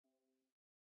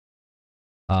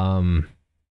Um,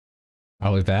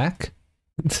 are we back?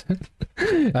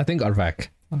 I think we're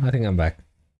back. I think I'm back.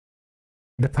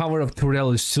 The power of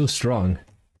Turel is too strong.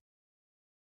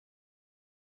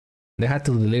 They had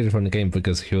to delete it from the game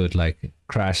because he would like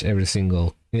crash every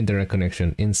single internet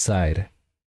connection inside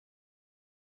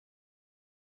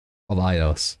of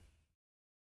iOS.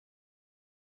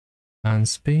 I'm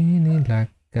spinning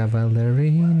like a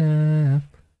ballerina.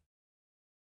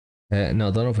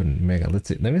 No, don't open Mega. Let's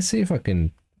see. Let me see if I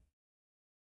can.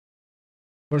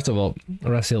 First of all,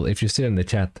 Rasil, if you see in the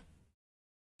chat,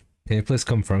 can you please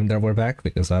confirm that we're back?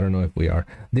 Because I don't know if we are.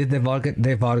 Did the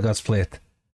Vargas split?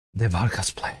 The Vargas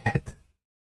split.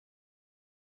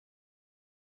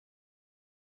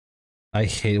 I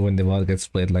hate when the VOD gets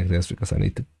split like this because I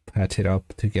need to patch it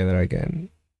up together again.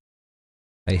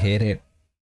 I hate it.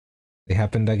 It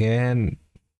happened again,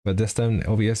 but this time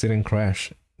OBS didn't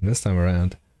crash. This time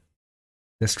around,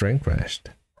 the stream crashed.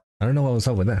 I don't know what was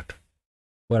up with that.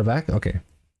 We're back? Okay,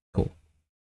 cool.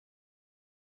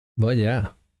 But yeah,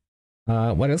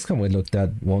 what else can we look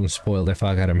that won't spoil the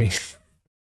fuck out of me?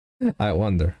 I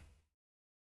wonder.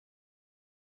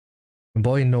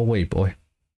 Boy, no way, boy.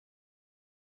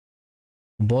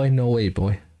 Boy, no way,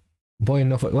 boy. Boy,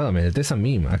 no. Well, a minute. There's a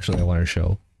meme actually I want to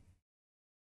show.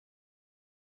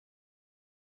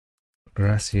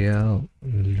 Graciel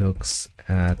looks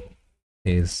at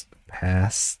his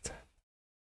past.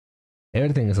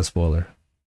 Everything is a spoiler.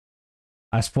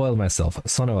 I spoiled myself.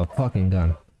 Son of a fucking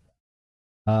gun.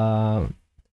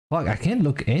 Fuck, I can't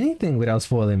look anything without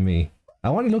spoiling me. I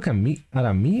want to look at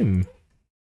a meme.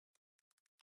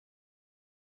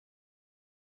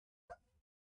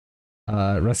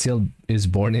 Raciel is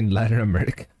born in Latin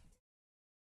America.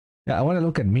 Yeah, I want to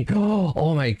look at me.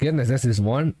 Oh my goodness, this is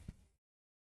one.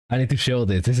 I need to show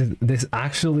this. This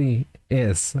actually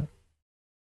is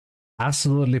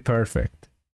absolutely perfect.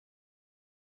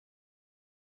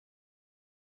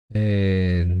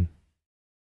 And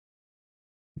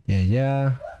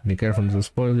yeah. Be careful to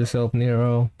spoil yourself,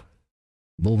 Nero.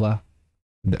 Booba.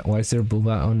 Why is there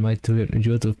Booba on my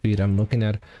YouTube feed? I'm looking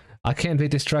at. I can't be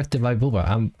distracted by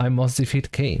Booba. I must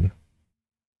defeat Kane.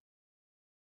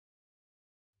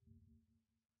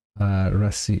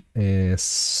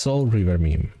 Soul Reaver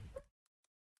meme.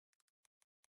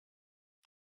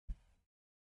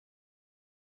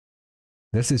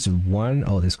 This is one.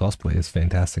 Oh, this cosplay is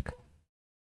fantastic.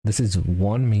 This is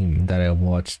one meme that I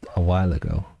watched a while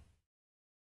ago,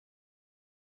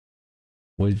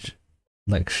 which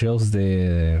like shows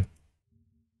the.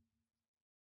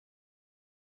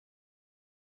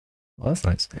 Oh, that's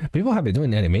nice. People have been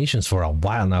doing animations for a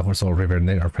while now for Soul River and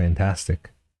they are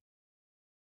fantastic.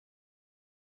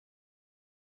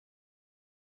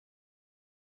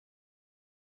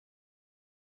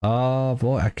 Oh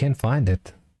boy, I can't find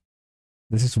it.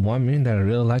 This is one meme that I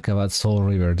really like about Soul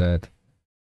River that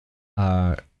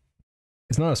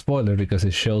it's not a spoiler because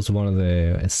it shows one of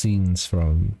the scenes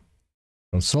from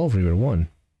Soul River 1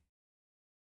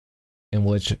 in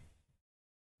which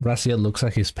Raziel looks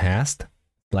at his past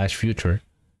 / future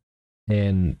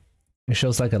and it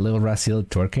shows like a little Raziel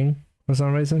twerking for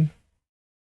some reason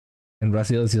and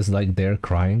Raziel is just like there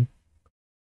crying.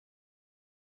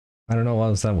 I don't know what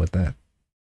was up with that.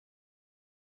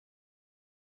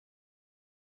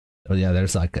 Oh yeah,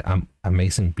 there's like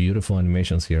amazing beautiful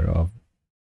animations here of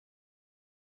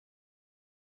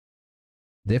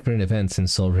different events in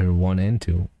Soul River 1 and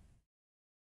 2.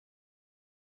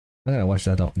 I'm gonna watch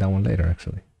that one later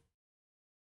actually.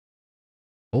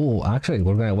 Oh, actually,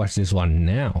 we're gonna watch this one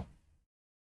now.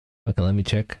 Okay, let me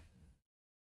check.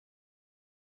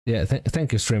 Yeah,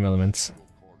 thank you, Stream Elements.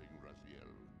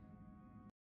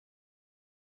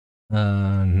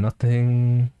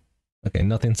 Nothing. Okay,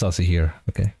 nothing saucy here.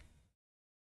 Okay,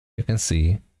 you can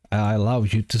see. I allow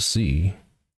you to see.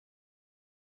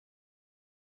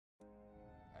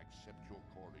 Accept your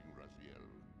calling, Raziel.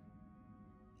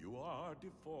 You are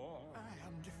deformed. I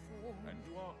am deformed. And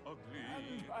you are ugly. And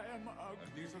I am ugly.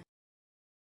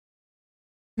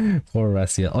 Poor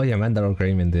Raziel. Oh yeah, Mandalore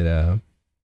Grayman did a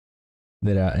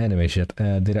anime shit.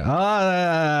 Don't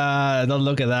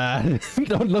look at that.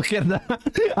 Don't look at that.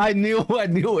 I knew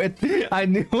it. I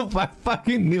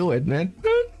fucking knew it, man.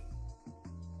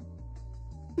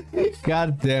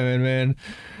 God damn it, man.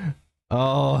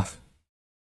 Oh.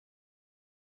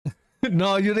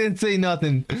 No, you didn't say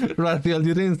nothing. Raziel,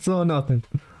 you didn't say nothing.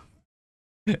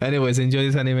 Anyways, enjoy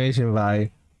this animation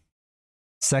by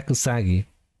Sakusagi.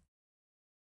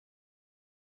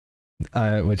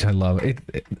 Which I love.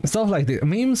 Stuff like this.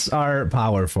 Memes are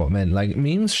powerful, man. Like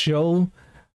memes show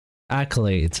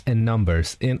accolades and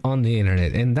numbers on the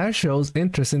internet, and that shows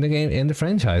interest in the game and the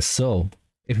franchise. So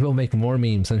if people make more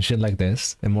memes and shit like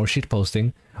this, and more shit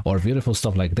posting, or beautiful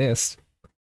stuff like this,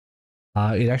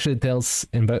 it actually tells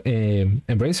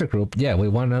Embracer Group, yeah, we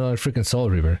want another freaking Soul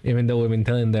Reaver, even though we've been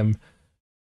telling them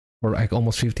for like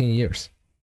almost 15 years.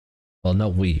 Well,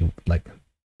 not we, like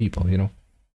people, you know.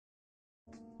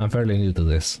 I'm fairly new to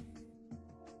this.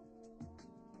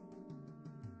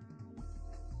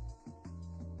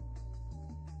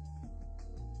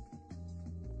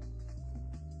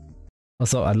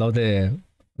 Also, I love the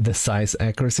size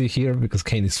accuracy here because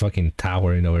Kane is fucking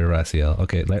towering over Raziel.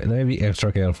 Okay, let me be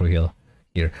extra careful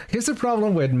here. Here's the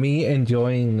problem with me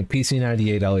enjoying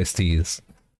PC98 OSTs.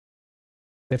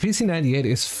 The PC98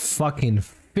 is fucking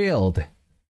filled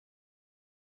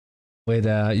with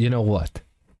you know what?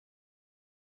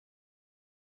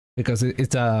 Because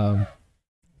it's a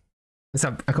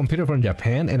computer from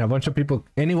Japan, and a bunch of people,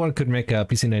 anyone could make a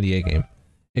PC98 game.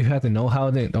 If you had the know-how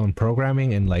on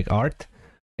programming and like art,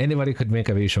 anybody could make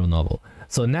a visual novel.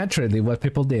 So naturally, what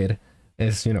people did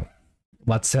is, you know,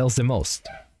 what sells the most.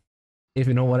 If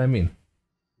you know what I mean.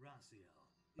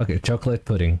 Okay, chocolate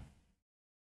pudding.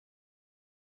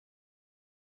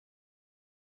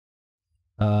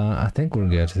 I think we're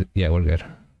good. Yeah, we're good.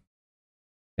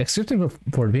 Excuse me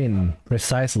for being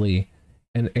precisely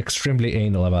and extremely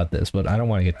anal about this, but I don't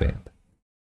want to get banned.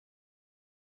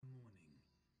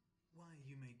 Why are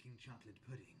you making chocolate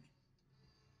pudding?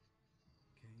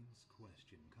 Kane's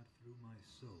question cut through my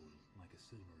soul like a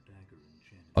silver dagger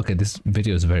enchanted. Okay, this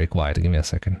video is very quiet. Give me a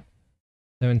second.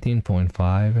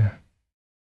 17.5.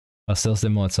 Sells the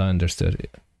mods, I understood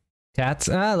it. Cats?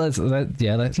 Let's leave it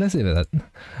at that.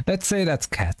 Let's say that's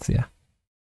cats, yeah.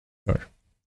 Sure.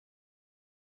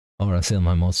 Or I sell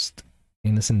my most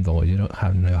innocent boy. You don't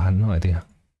have I had no idea.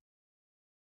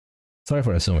 Sorry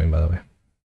for assuming, by the way.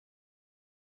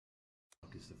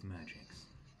 Of magics.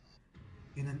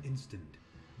 In an instant,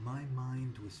 my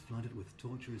mind was flooded with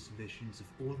torturous visions of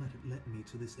all that had led me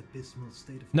to this abysmal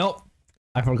state of... No!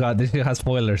 I forgot, this video has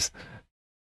spoilers.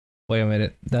 Wait a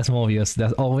minute, that's Mobius.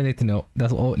 That's all we need to know.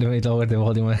 That's all. Let me lower the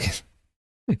volume again.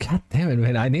 God damn it,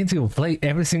 man. I need to play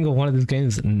every single one of these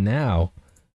games now,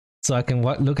 so I can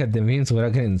look at the memes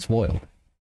without getting spoiled.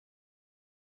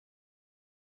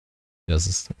 You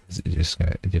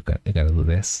gotta do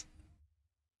this.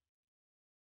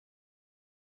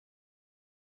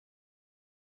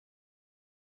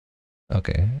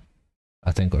 Okay,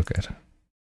 I think we're good.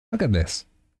 Look at this.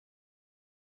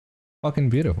 Fucking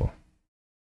beautiful.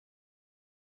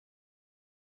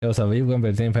 It was a leap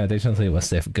converting implementation, so it was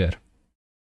safe. Good.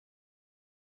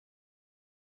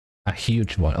 A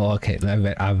huge one. Oh, okay,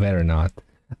 I better not.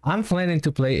 I'm planning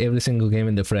to play every single game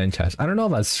in the franchise. I don't know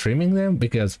about streaming them,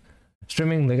 because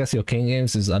streaming Legacy of Kain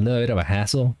games is a little bit of a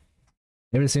hassle.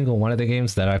 Every single one of the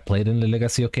games that I played in the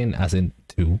Legacy of Kain, as in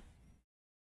 2,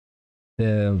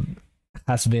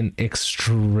 has been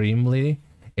extremely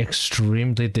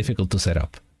difficult to set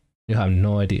up. You have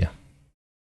no idea.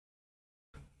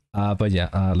 But yeah,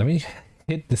 let me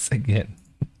hit this again.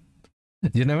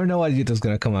 You never know what YouTube's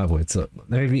gonna come up with, so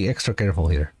let me be extra careful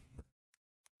here.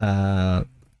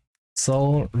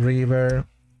 Soul Reaver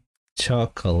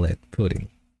chocolate pudding.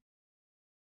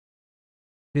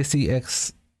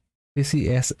 PCSX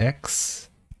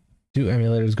 2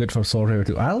 emulator is good for Soul Reaver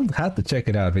 2. I'll have to check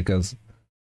it out, because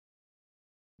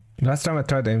last time I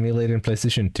tried emulating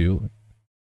PlayStation 2,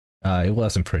 it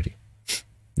wasn't pretty.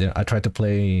 Yeah, I tried to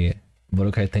play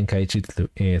Budokai Tenkaichi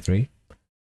 3,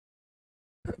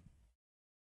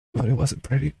 but it wasn't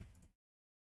pretty.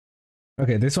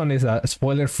 Okay, this one is a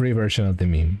spoiler-free version of the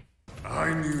meme.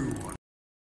 I knew.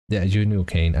 Yeah, you knew,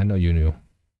 Kane. I know you knew.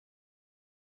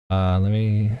 Let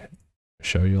me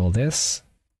show you all this.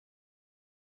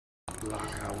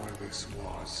 Black hour this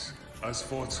was, as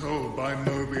foretold by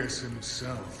Mobius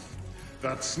himself.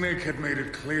 That snake had made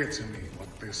it clear to me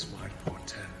what this might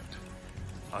portend.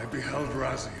 I beheld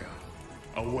Raziel,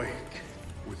 awake,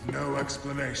 with no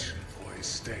explanation for his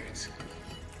state.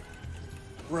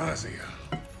 Raziel,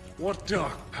 what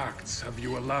dark pacts have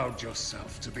you allowed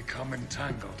yourself to become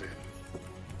entangled in?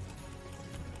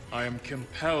 I am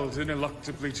compelled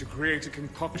ineluctably to create a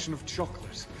concoction of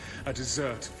chocolate, a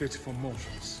dessert fit for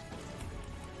mortals.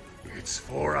 It's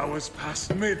 4 hours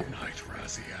past midnight,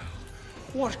 Raziel.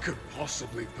 What could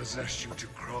possibly possess you to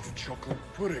craft chocolate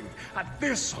pudding at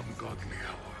this ungodly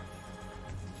hour?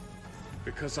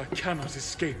 Because I cannot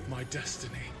escape my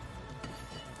destiny.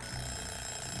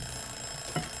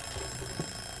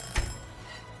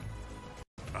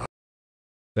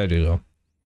 There you go.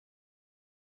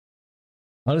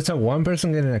 I just have one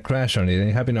person getting a crash on it, and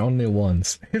it happened only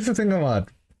once. Here's the thing about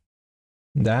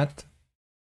that.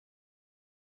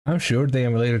 I'm sure the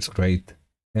emulator's great.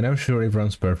 and I'm sure it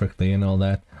runs perfectly and all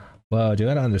that. Well, you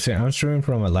gotta understand, I'm streaming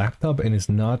from a laptop and it's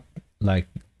not like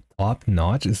top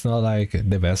notch. It's not like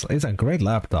the best. It's a great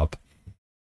laptop,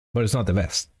 but it's not the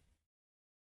best.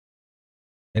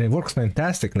 And it works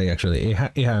fantastically, actually.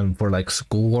 It for like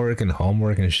schoolwork and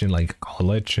homework and shit, like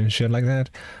college and shit like that,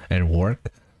 and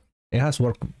work. It has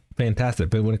worked fantastic.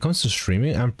 But when it comes to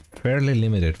streaming, I'm fairly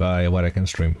limited by what I can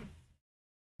stream.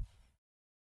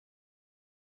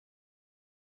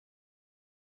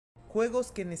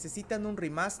 Juegos que necesitan un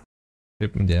remaster.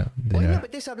 Yeah. Hoy me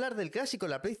apetece hablar del clásico,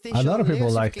 la PlayStation. A lot of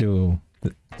people like to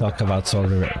talk about Soul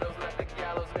River.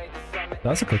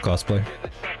 That's a good cosplay.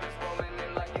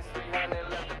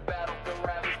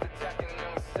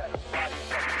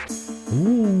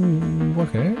 Ooh,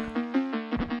 okay.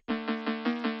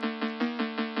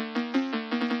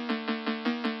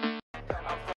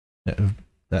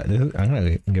 I'm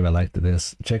gonna give a like to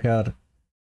this. Check out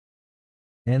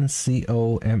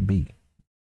NCOMB.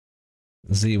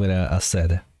 Z with a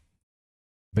Z.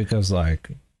 Because,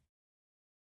 like,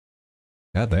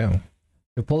 goddamn.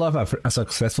 To pull off a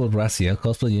successful Raziel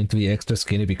cosplay, you need to be extra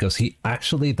skinny because he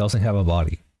actually doesn't have a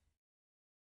body.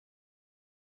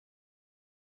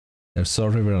 There's Soul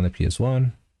River on the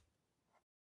PS1.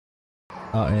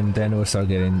 And then we'll start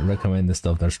getting recommended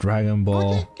stuff. There's Dragon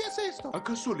Ball. Oye, ¿qué es esto?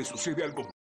 ¿Acaso le sucede algo?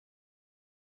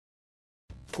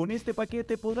 Con este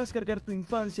paquete podrás cargar tu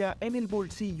infancia en el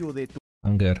bolsillo de tu...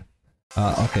 I'm good.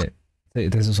 Okay.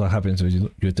 This is what happens with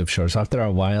YouTube Shorts. After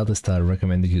a while, they start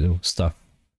recommending you stuff.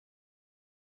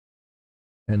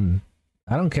 And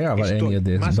I don't care about any of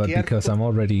this, but because I'm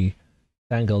already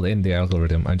tangled in the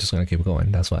algorithm, I'm just gonna keep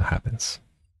going. That's what happens.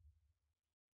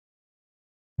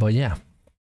 But yeah.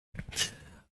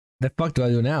 The fuck do I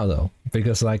do now, though?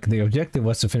 Because, like, the objective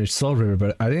was to finish Soul River,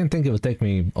 but I didn't think it would take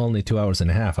me only 2 hours and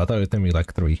a half. I thought it would take me,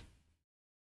 like, 3.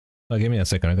 So give me a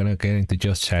second. I'm gonna get into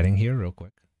just chatting here real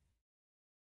quick.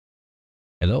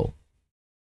 Hello.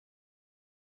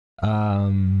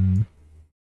 Any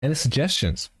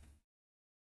suggestions?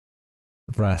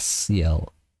 Raziel.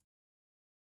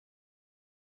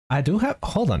 I do have...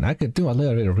 Hold on, I could do a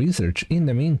little bit of research in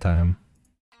the meantime.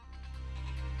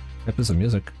 I put some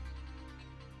music.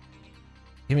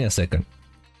 Give me a second.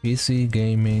 PC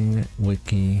Gaming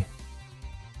Wiki.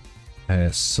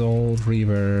 Soul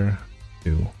Reaver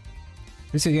 2.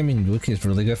 PC Gaming Wiki is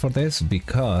really good for this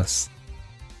because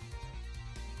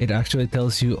it actually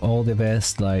tells you all the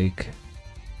best, like...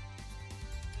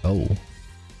 Oh.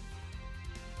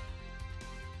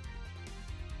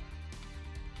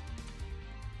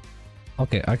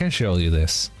 Okay, I can show you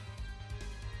this.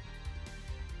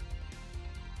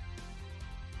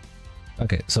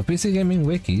 Okay, so PC Gaming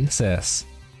Wiki says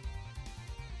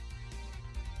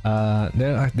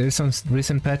there's some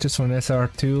recent patches from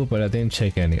SR2, but I didn't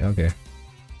check any. Okay,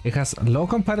 it has low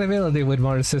compatibility with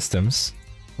modern systems,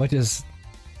 which is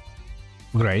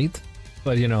great,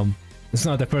 but you know, it's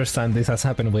not the first time this has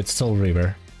happened with Soul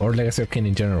Reaver or Legacy of Kain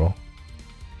in general.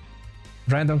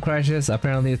 Random crashes,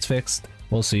 apparently it's fixed.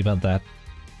 We'll see about that.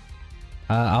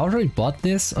 I already bought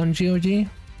this on GOG.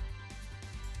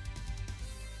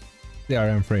 The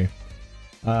RM free.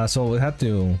 So we had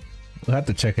to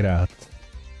check it out.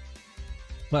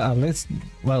 Well, at least,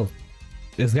 well,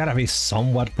 it's gotta be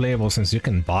somewhat playable since you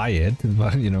can buy it,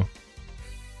 but you know.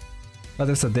 But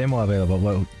there's a demo available.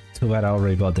 Well, too bad I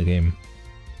already bought the game.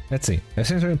 Let's see.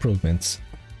 Essential improvements.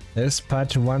 There's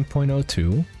patch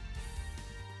 1.02.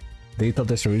 Detailed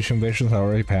distribution versions are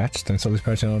already patched, and so is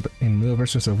patching in new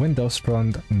versions of Windows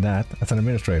from that as an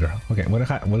administrator. Okay, we're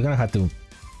gonna have to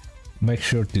make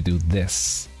sure to do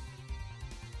this.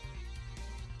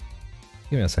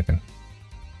 Give me a second.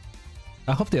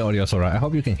 I hope the audio's alright. I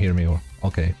hope you can hear me.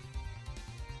 Okay.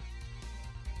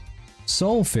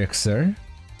 Soul Fixer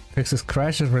fixes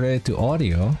crashes related to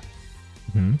audio,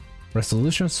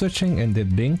 resolution switching, and the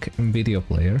Blink video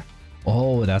player.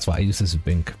 Oh, that's why I use this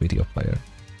Blink video player.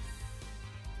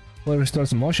 Well, it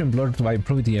restores motion blur by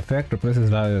improving the effect,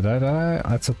 replaces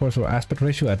add support for aspect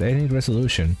ratio at any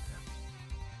resolution.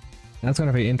 That's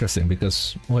gonna be interesting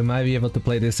because we might be able to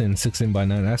play this in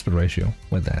 16:9 aspect ratio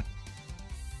with that.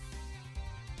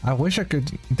 I wish I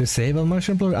could disable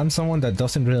motion blur. I'm someone that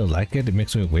doesn't really like it. It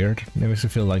makes me weird. It makes me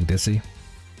feel like dizzy.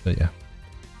 But yeah.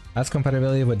 That's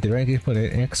compatibility with direct input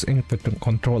and X input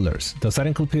controllers. Does that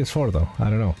include PS4 though?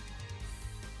 I don't know.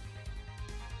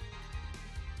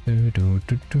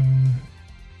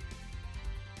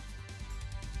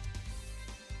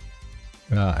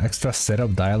 Extra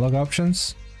setup dialogue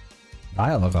options.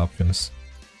 Dialogue options.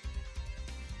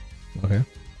 Okay.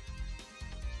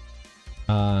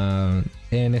 And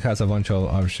it has a bunch of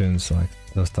options like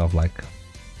the stuff like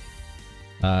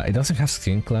It doesn't have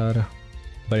skin cloud,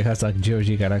 but it has like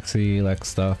GOG Galaxy like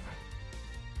stuff.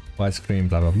 Widescreen,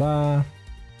 blah blah blah.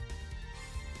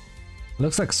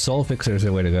 Looks like Soul Fixer is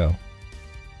the way to go.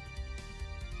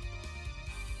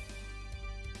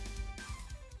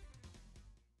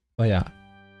 But yeah,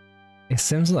 it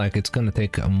seems like it's gonna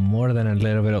take more than a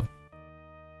little bit of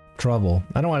trouble.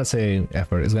 I don't want to say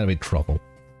effort, it's gonna be trouble.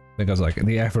 Because like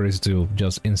the effort is to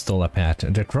just install a patch,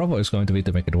 and the trouble is going to be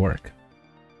to make it work.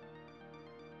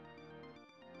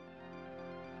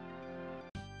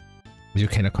 You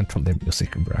cannot control the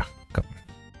music, bruh. Come on.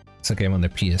 It's a game on the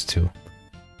PS2.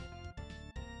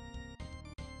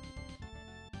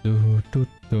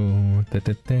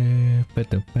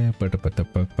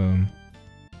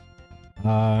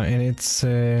 And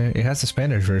it has a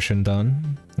Spanish version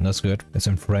done. That's good. It's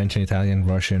in French and Italian,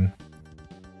 Russian.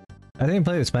 I didn't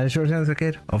play the Spanish version as a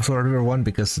kid of Soul Calibur 1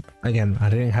 because, again, I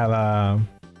didn't have a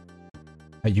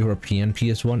European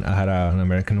PS1. I had an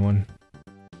American one.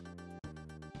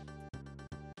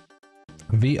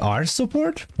 VR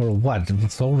support? For what?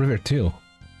 Soul River 2.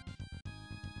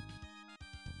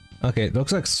 Okay, it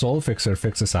looks like Soul Fixer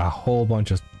fixes a whole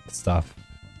bunch of stuff.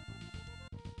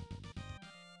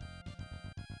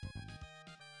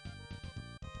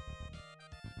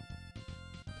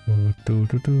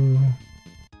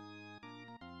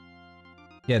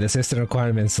 Yeah, the system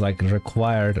requirements like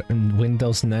required in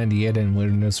Windows 98 and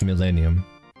Windows Millennium.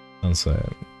 And so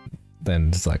then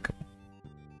it's like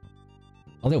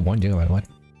only 1 GB, what?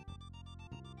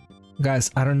 Guys,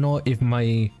 I don't know if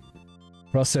my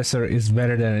processor is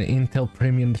better than an Intel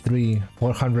Premium 3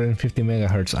 450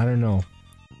 MHz. I don't know.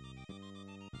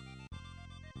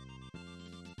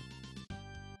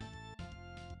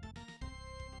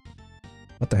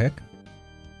 What the heck?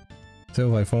 So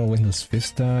by 4 Windows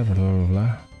Vista, blah blah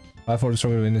blah. 540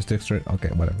 stronger Windows texture. Okay,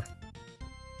 whatever.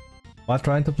 While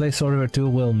trying to play Soul River 2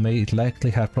 will may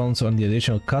likely have problems on the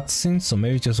additional cutscenes, so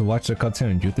maybe just watch the cutscene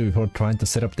on YouTube before trying to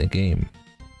set up the game.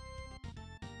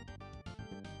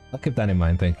 I'll keep that in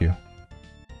mind, thank you.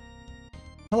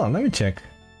 Hold on, let me check.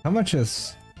 How much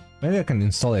is... Maybe I can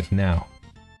install it now.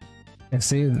 And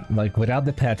see, like, without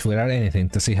the patch, without anything,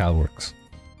 to see how it works.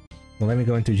 So let me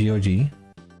go into GOG.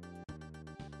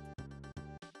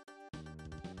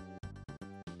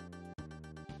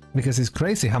 Because it's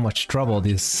crazy how much trouble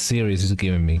this series is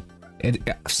giving me.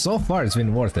 So far it's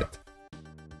been worth it.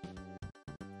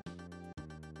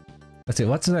 Let's see,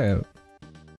 what's the...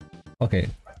 Okay.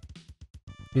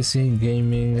 PC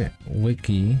Gaming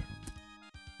Wiki.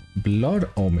 Blood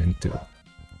Omen 2.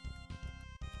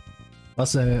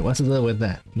 What's the deal with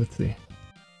that? Let's see.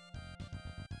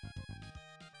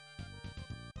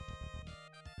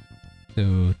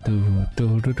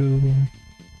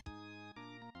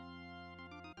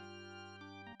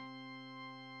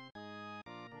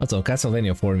 Also,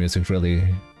 Castlevania 4 music really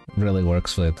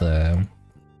works with the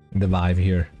vibe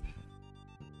here.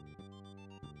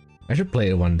 I should play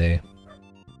it one day.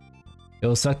 It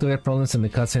will suck to get problems in the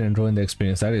cutscene and ruin the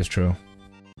experience, that is true.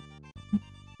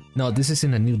 No, this is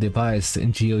in a new device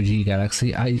in GOG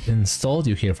Galaxy. I installed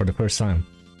you here for the first time.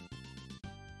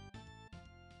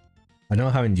 I know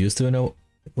I haven't used you in a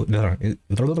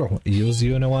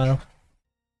while.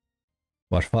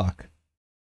 But fuck.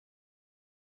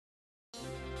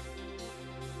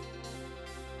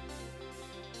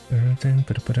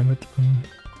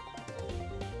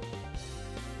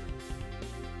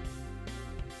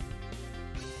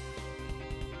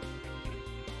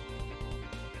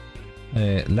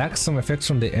 Lacks some effects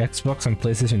from the Xbox and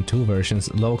PlayStation 2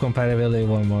 versions. Low compatibility,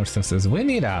 one more instances. We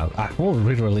need a full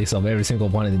re-release of every single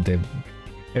one in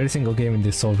every single game in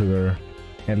this Soul River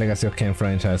and Legacy of Kain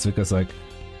franchise, because like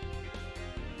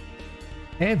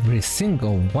every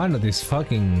single one of these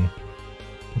fucking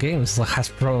games has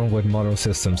problem with modern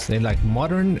systems. They like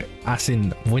modern as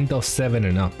in Windows 7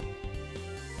 and up.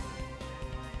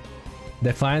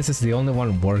 Defiance is the only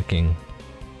one working.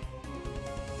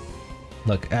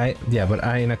 Look, but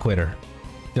I ain't a quitter.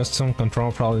 Just some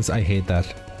control problems, I hate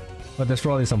that. But there's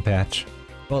probably some patch.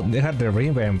 Well, they had the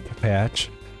revamp patch.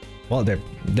 Well, the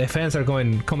fans are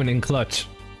coming in clutch.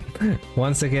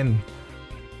 Once again,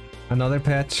 another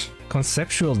patch.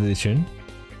 Conceptual Edition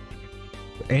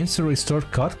aims to restore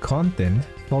cut content,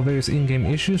 solve various in-game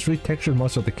issues, retexture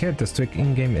most of the characters, tweak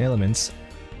in-game elements.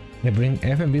 They bring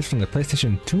FMVs from the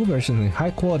PlayStation 2 version in high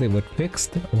quality with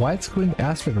fixed widescreen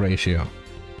aspect ratio.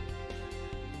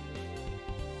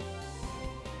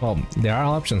 Well, there are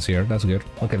options here, that's good.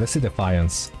 Okay, let's see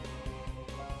Defiance.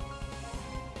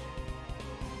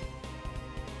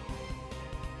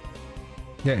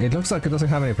 Yeah, it looks like it doesn't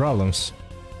have any problems.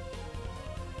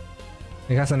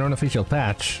 It has an unofficial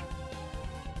patch.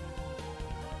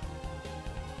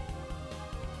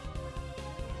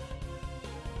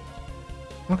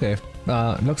 Okay.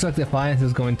 Looks like Defiance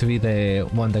is going to be the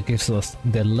one that gives us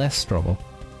the less trouble.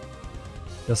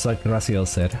 Just like Raziel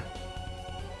said.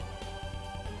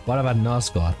 What about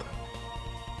Nosgoth?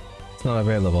 It's not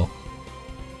available.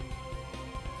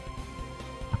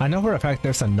 I know for a fact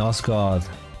there's a Nosgoth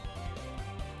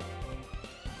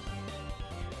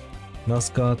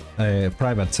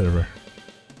private server.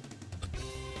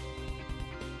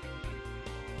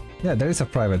 Yeah, there is a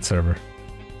private server.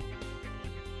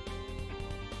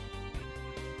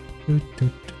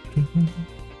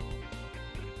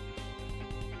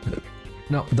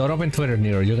 No, don't open Twitter,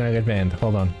 Nero. You're gonna get banned.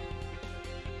 Hold on.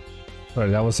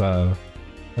 Sorry, that was let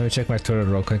me check my Twitter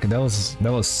real quick. That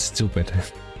was stupid.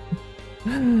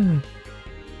 My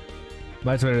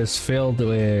Twitter is filled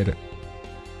with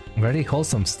very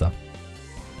wholesome stuff.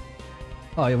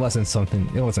 Oh, it wasn't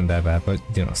that bad, but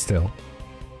you know, still.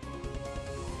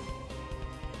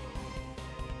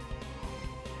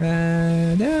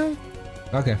 Yeah.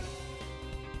 Okay.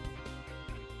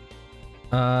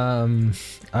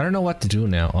 I don't know what to do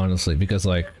now, honestly, because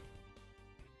like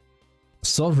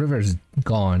Soul River's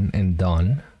gone and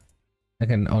done. I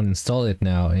can uninstall it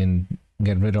now and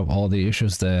get rid of all the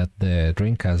issues that the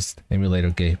Dreamcast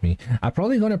emulator gave me. I'm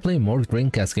probably gonna play more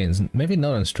Dreamcast games, maybe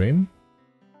not on stream,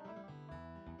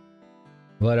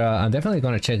 but I'm definitely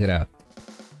gonna check it out.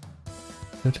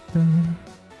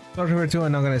 Soul River 2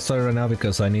 I'm not gonna install it right now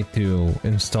because I need to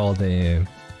install the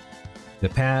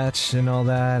patch and all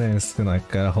that, and it's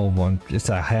like a whole bunch. It's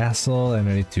a hassle, and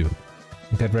I need to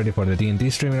get ready for the D&D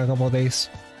stream in a couple of days.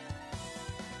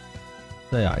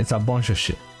 So yeah, it's a bunch of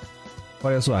shit.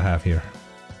 What else do I have here?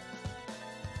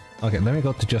 Okay, let me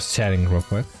go to just chatting real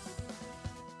quick.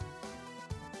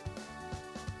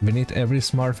 Beneath every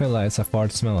smart fella is a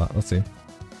fart smell. Let's see.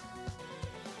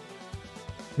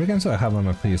 What games do I have on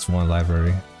my PS1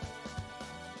 library?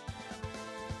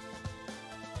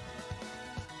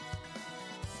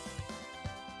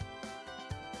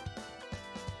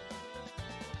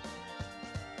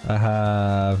 I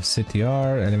have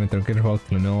CTR, Elemental Gearhawk,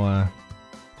 Klonoa,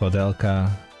 Kodelka,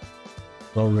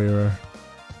 Soul Reaver,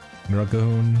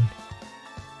 Dragoon,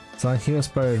 Sun Hero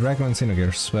Spirit, Ragman,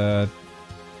 Xenogears, but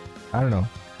I don't know.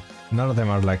 None of them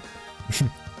are like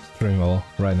streamable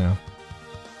right now.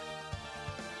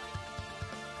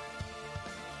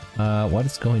 What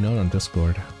is going on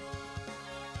Discord?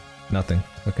 Nothing.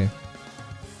 Okay.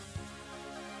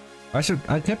 I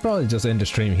could probably just end the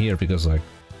stream here because like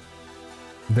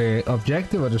the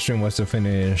objective of the stream was to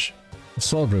finish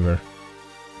Soul River.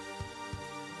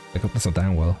 I could play some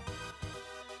damn well.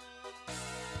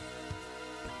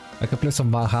 I could play some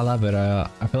Valhalla, but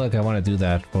I feel like I want to do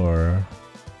that for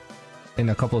in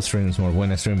a couple of streams more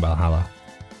when I stream Valhalla.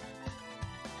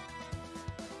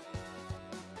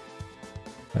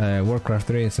 Warcraft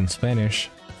 3 is in Spanish,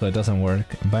 so it doesn't work.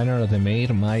 Banner of the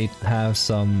Maid might have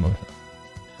some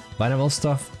bannable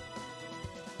stuff.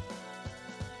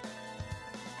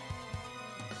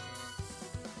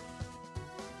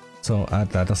 So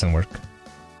that doesn't work.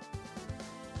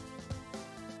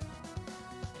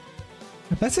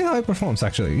 Let's see how it performs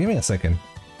actually. Give me a second.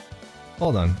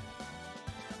 Hold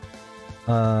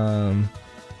on.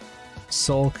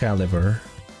 Soul Calibur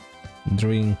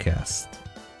Dreamcast.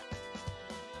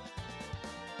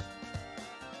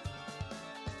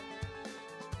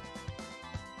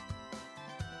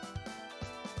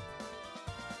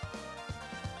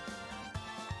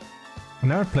 I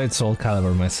never played Soul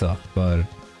Calibur myself, but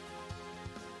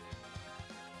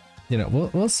you know,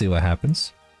 we'll see what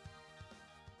happens.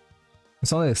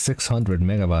 It's only 600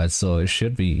 megabytes, so it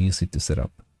should be easy to set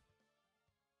up.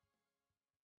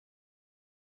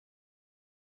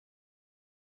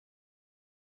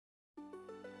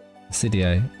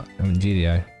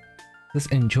 GDI.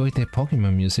 Just enjoy the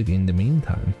Pokemon music in the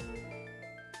meantime.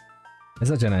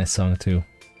 It's such a nice song too.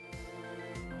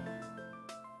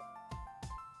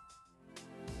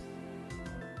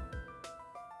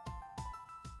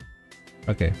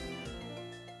 Okay.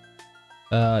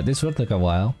 This will take a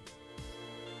while.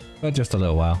 But just a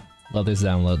little while. All these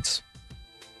downloads.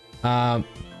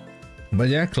 But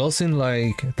yeah, closing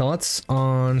like thoughts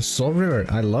on Soul River.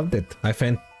 I loved it.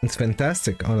 It's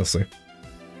fantastic, honestly.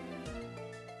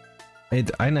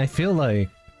 And I feel like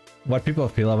what people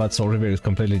feel about Soul River is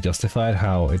completely justified.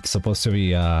 How it's supposed to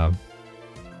be a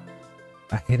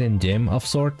hidden gem of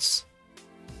sorts.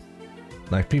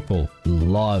 Like people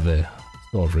love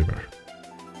Soul River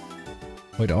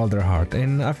with all their heart,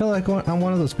 and I feel like I'm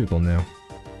one of those people now.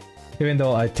 Even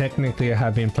though I technically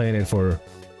have been playing it for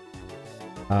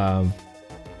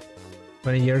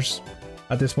 20 years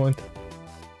at this point.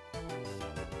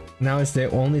 Now it's the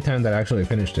only time that I actually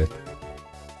finished it.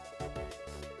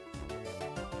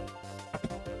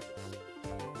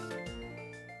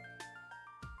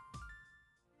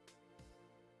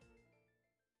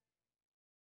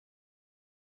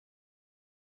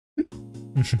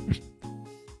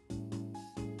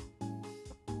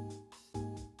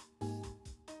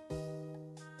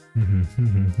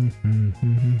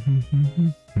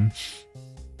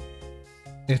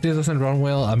 If this doesn't run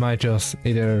well, I might just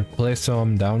either play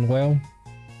some down well,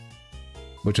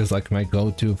 which is like my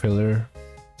go-to filler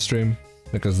stream,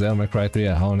 because Devil May Cry 3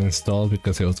 I uninstalled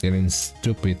because it was getting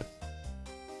stupid.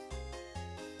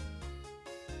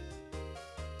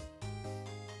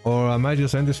 Or I might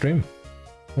just end the stream.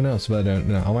 Who knows? But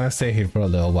no, I want to stay here for a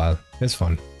little while. It's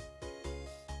fun.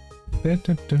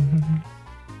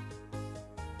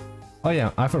 Oh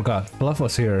yeah, I forgot. Fluff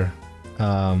was here.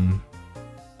 You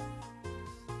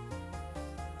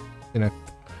know,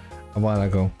 a while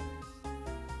ago.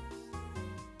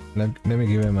 Let me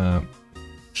give him a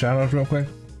shout out real quick.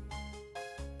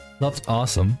 Fluff's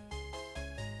awesome.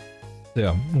 So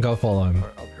yeah, go follow him.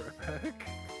 I'll be right back.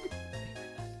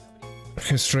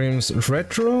 He streams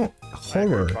retro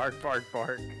horror. Bark, bark,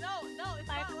 bark.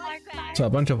 So a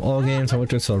bunch of all games, a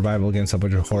bunch of survival games, a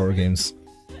bunch of horror games.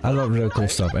 I love really cool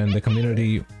stuff, and the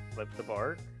community Flip the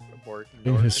bark. Abort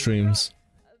in his streams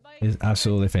is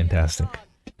absolutely fantastic.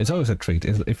 It's always a treat.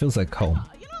 It feels like home.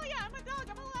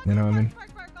 You know what I mean?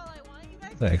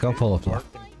 There, go follow Fluff.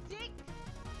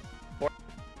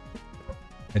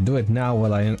 I do it now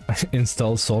while I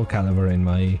install Soul Calibur in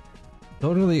my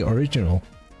totally original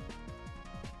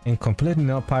and completely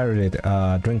not pirated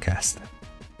Dreamcast.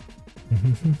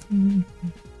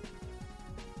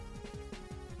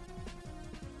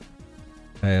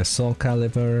 Soul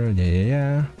Calibur,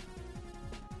 yeah.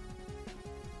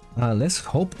 Let's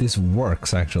hope this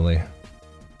works actually.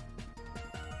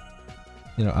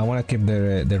 You know, I want to keep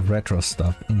the retro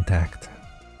stuff intact.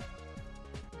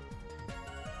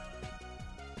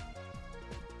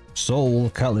 Soul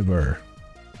Calibur.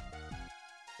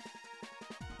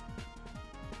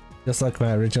 Just like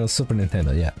my original Super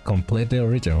Nintendo, yeah, completely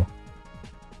original.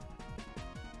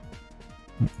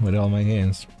 With all my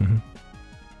games.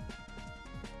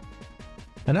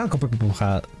 I know a couple people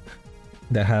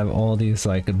that have all these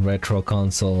like retro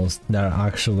consoles that are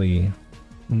actually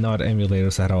not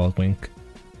emulators at all, Wink.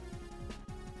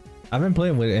 I've been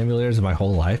playing with emulators my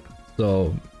whole life,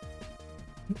 so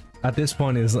at this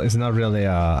point it's not really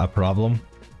a problem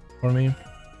for me.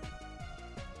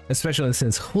 Especially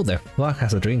since who the fuck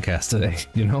has a Dreamcast today,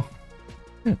 you know?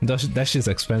 That shit's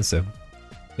expensive.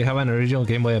 You have an original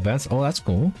Game Boy Advance? Oh, that's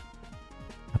cool.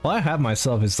 All I have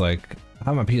myself is like, I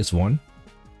have my PS1,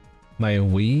 my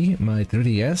Wii, my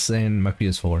 3DS, and my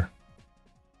PS4.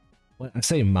 Well, I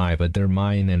say my, but they're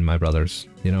mine and my brother's.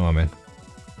 You know what I mean?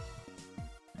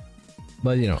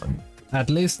 But you know, at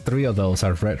least 3 of those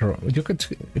are retro.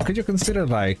 Could you consider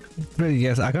like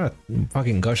 3DS? I gotta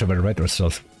fucking gush about retro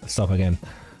stuff again.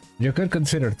 You could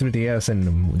consider 3DS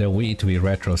and the Wii to be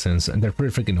retro since they're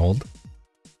pretty freaking old.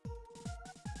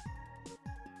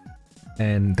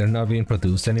 And they're not being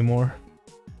produced anymore.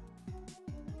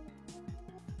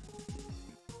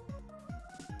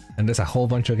 And there's a whole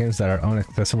bunch of games that are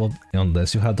inaccessible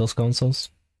unless you have those consoles.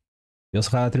 You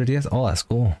also have a 3DS? Oh, that's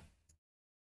cool.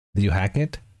 Did you hack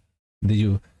it? Did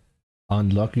you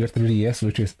unlock your 3DS,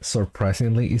 which is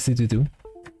surprisingly easy to do?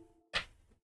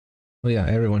 Well, yeah,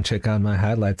 everyone check out my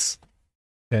highlights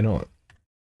channel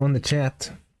on the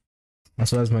chat,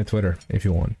 as well as my Twitter if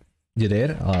you want. You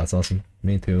did? Oh, that's awesome.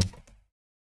 Me too.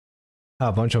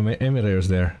 A bunch of emulators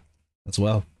there as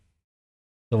well.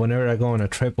 So whenever I go on a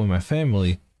trip with my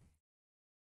family,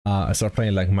 I start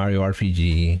playing like Mario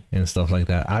RPG and stuff like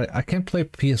that. I can't play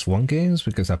PS1 games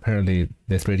because apparently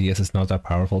the 3DS is not that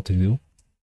powerful to do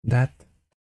that.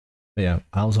 But yeah,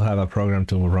 I also have a program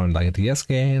to run like DS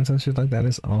games and shit like that.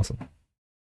 It's awesome.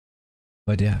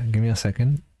 But yeah, give me a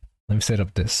second. Let me set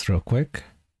up this real quick.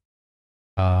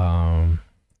 Gaming?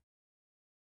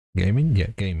 Yeah,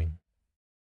 gaming.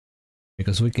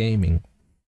 Because we're gaming.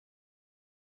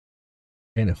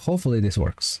 And hopefully this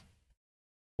works.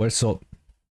 Where's so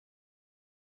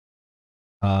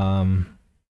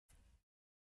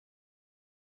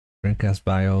Dreamcast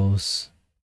BIOS.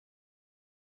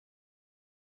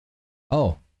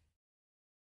 Oh,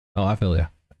 I feel ya.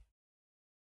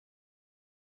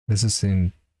 This is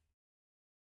in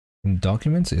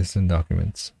documents. It's in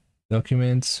documents.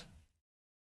 Documents.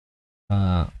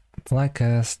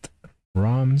 Flycast,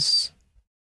 ROMs,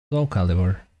 Soul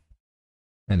Calibur,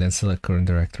 and then select current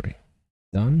directory.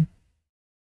 Done.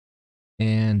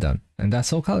 And done. And that's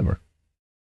Soul Calibur.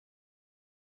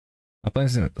 I'm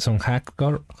playing some hack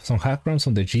ROMs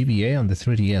on the GBA on the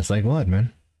 3DS. Like what,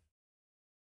 man?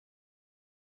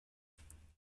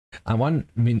 I want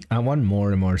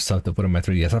more and more stuff to put on my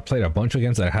 3DS. I played a bunch of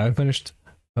games that I haven't finished,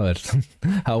 but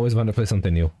I always want to play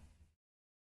something new.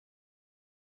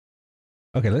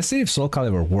 Okay, let's see if Soul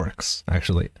Calibur works,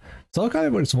 actually. Soul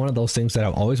Calibur is one of those things that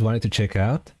I've always wanted to check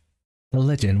out. The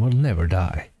legend will never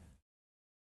die.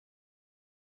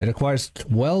 It requires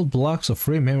 12 blocks of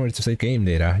free memory to save game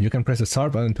data. You can press the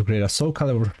start button to create a Soul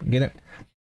Calibur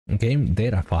game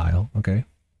data file. Okay.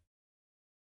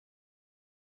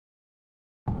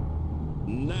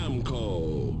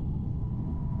 Namco.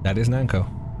 That is Namco.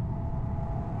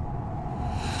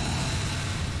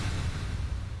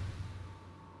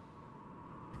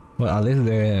 Well, at least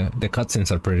the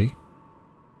cutscenes are pretty.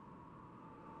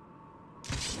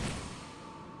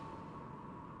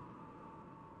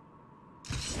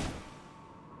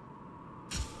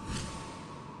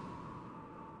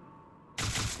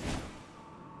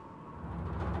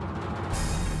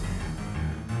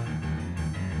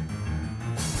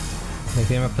 The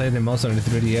game I played the most on the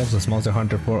 3DS was Monster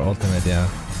Hunter 4 Ultimate, yeah.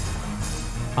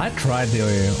 I tried the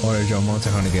original Monster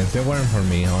Hunter games, they weren't for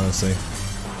me, honestly.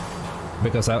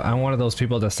 Because I'm one of those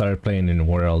people that started playing in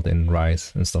World and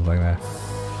Rise and stuff like that.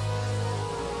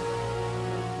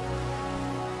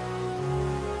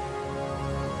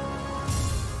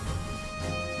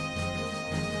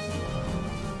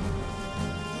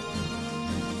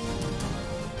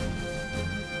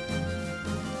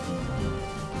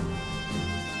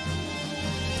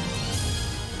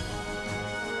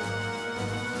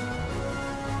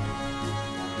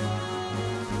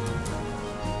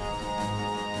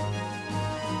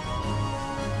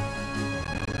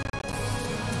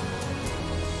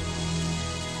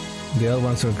 The other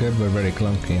ones were good but very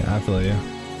clunky, I feel you.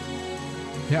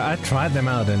 Yeah, I tried them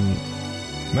out and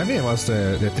maybe it was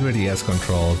the 3DS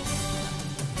control,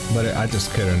 but I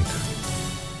just couldn't.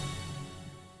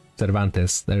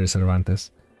 Cervantes, there is Cervantes.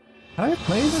 Have I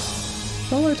played this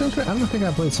Soul Edge on stream? I don't think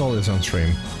I played Soul Edge on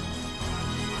stream.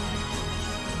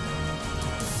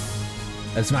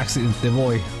 It's Maxi the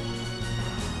boy.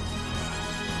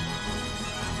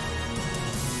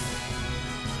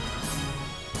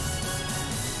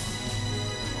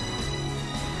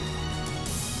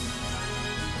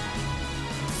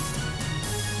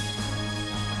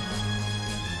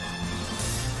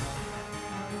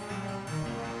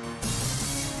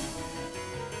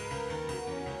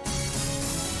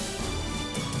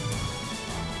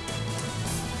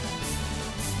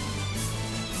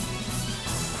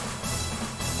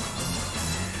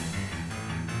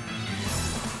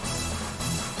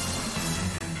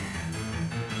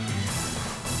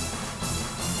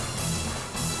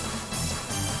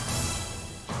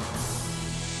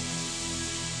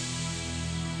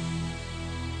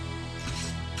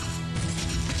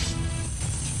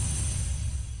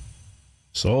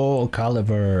 Soul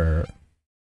Calibur.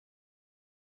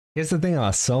 Here's the thing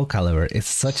about Soul Calibur, it's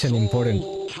such an important...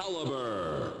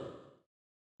 Calibur.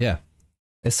 Yeah,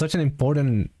 it's such an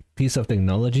important piece of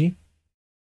technology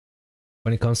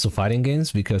when it comes to fighting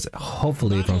games because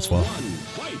hopefully it runs well.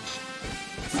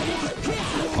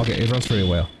 Okay, it runs pretty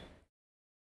well.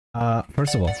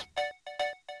 First of all,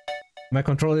 my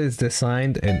controller is is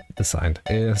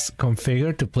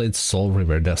configured to play Soul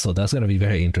Reaver, so that's gonna be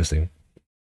very interesting.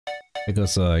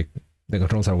 Because the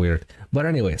controls are weird. But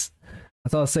anyways,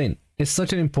 as I was saying, it's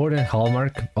such an important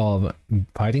hallmark of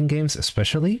fighting games,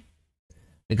 especially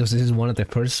because this is one of the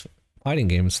first fighting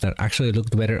games that actually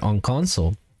looked better on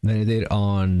console than it did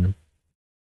on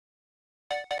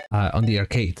the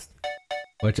arcade,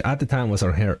 which at the time was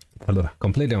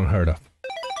completely unheard of.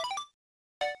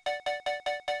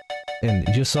 And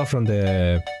you saw from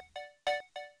the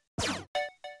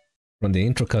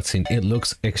intro cutscene, it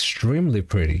looks extremely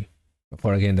pretty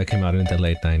for a game that came out in the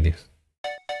late 90s.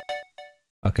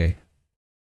 Okay.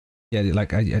 Yeah,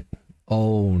 like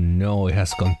oh no, it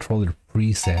has controller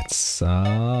presets.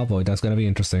 Oh boy, that's gonna be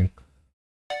interesting.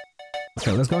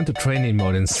 Okay, let's go into training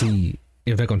mode and see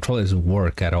if the controllers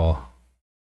work at all.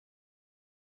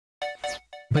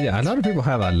 But yeah, a lot of people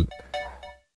have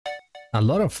a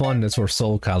lot of fondness for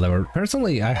Soul Calibur.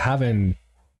 Personally, I haven't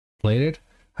played it.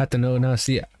 Had to know now.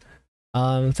 See,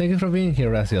 thank you for being here,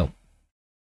 Raziel.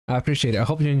 I appreciate it. I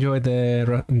hope you enjoyed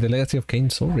the Legacy of Kain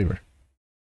Soul Reaver.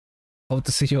 Hope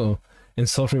to see you in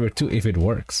Soul Reaver 2 if it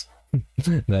works.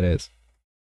 That is.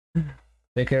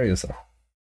 Take care of yourself.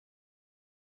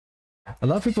 A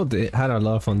lot of people had a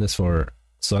lot of fondness for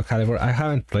Soul Calibur. I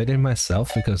haven't played it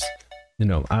myself because, you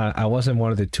know, I wasn't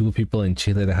one of the 2 people in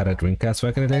Chile that had a Dreamcast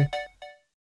back in the day.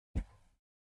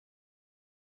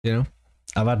 You know,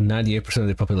 about 98% of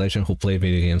the population who play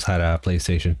video games had a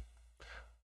PlayStation.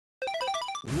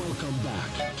 Welcome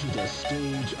back to the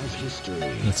stage of history.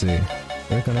 Let's see.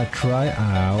 We're gonna try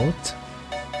out.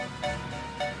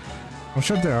 I'm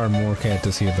sure there are more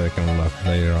characters here that I can unlock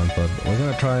later on, but we're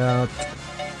gonna try out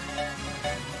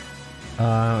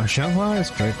Shanghua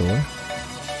is pretty cool.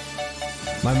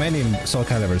 My main in Soul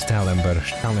Calibur is Talon, but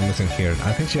Talon isn't here.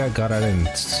 I think she got it in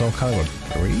Soul Calibur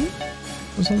 3?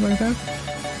 Or something like that?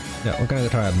 Yeah, we're gonna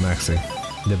try out Maxi,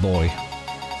 the boy.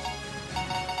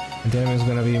 And then it's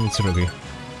gonna be Mitsurugi.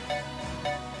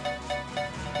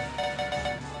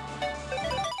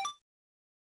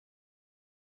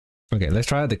 Okay, let's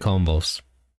try out the combos.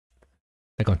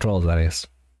 The controls, that is.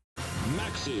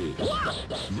 Maxi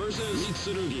versus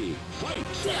Mitsurugi.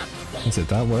 Fight! Is it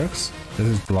that works? This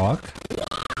is block.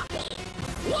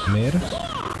 Mid.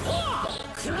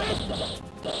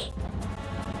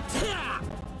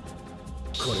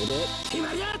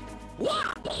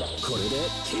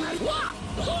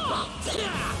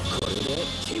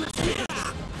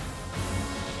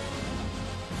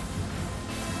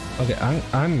 Okay,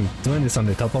 I'm doing this on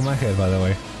the top of my head, by the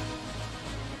way.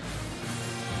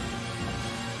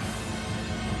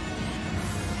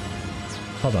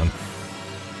 Hold on.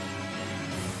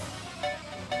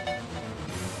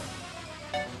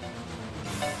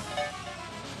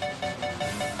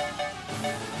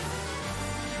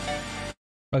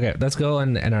 Okay, let's go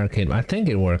on an arcade. I think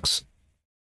it works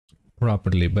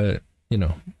properly, but you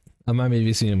know, I might be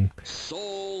missing.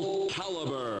 Soul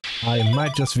Calibur. I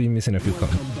might just be missing a few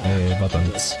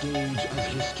buttons.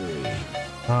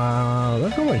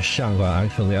 Let's go with Shanghua.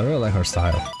 Actually, I really like her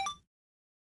style.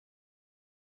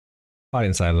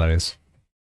 Fighting style, that is.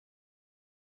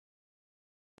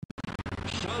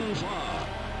 Shanghua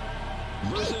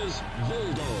versus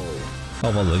Voldo.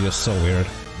 Oh, Voldo, you're so weird.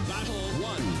 Battle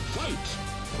 1, fight!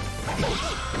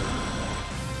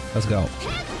 Let's go.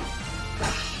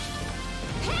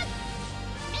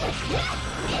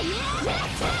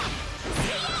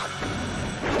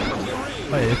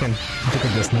 Oh yeah, you can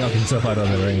just knock himself out of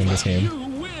the ring in this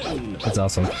game. That's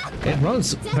awesome. It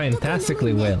runs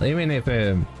fantastically well, even if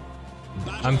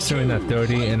I'm streaming at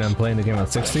 30 and I'm playing the game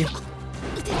at 60.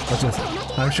 Which is,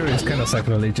 I'm sure it's kind of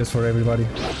sacrilegious for everybody.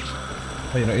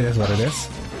 But you know, it is what it is.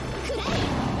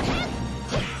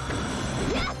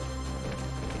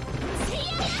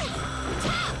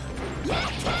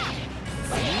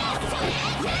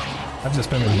 I've just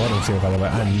been in models here, by the way.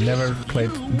 I never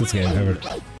played this game ever.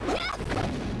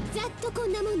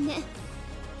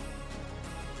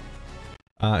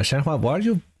 Shanghua, why are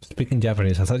you speaking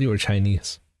Japanese? I thought you were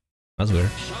Chinese. That's weird.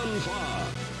 Shanghua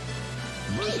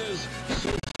versus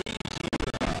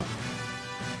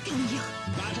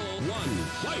Battle 1,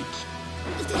 fight!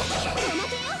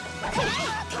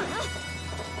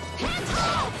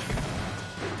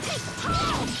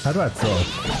 How do I throw?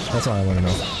 That's all I want to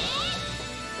know.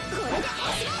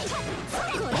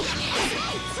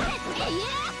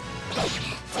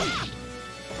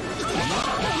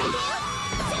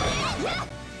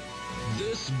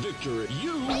 This victory,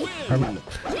 you win!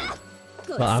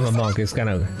 Well, I'm a monk. It's kind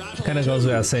of goes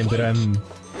without saying, but I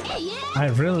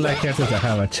really like characters that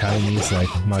have a Chinese like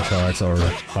martial arts or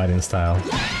fighting style.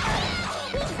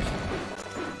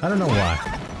 I don't know why.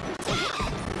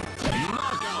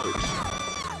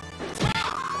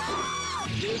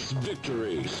 This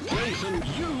victory strengthens,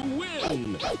 you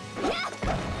win!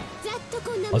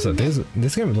 Also,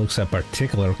 this game looks a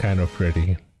particular kind of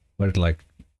pretty, but like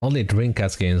only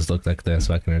Dreamcast games looked like this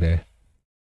back in the day.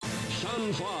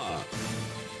 Shanghua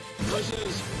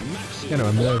versus Maxi. Kind of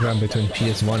a middle ground between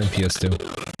PS1 and PS2.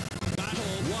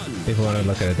 If you want to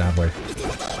look at it that way.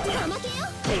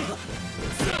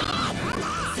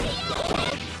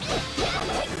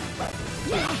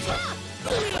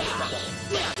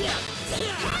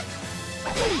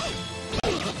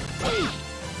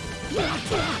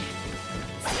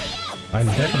 I'm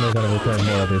definitely gonna be playing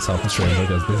more of this off the stream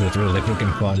because this is really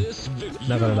freaking fun.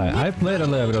 Not gonna lie, I played a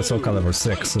little bit of Soul Calibur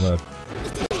 6, but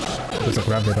just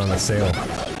grabbed it on a sale.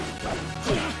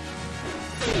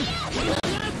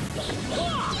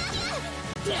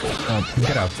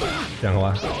 Get out,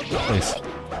 Shanghua, please.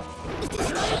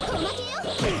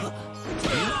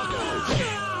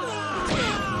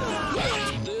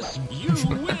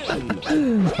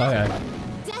 Okay.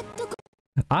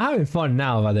 I'm having fun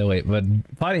now, by the way, but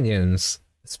fighting games,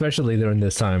 especially during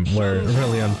this time, were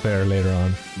really unfair later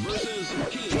on.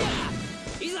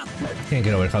 Can't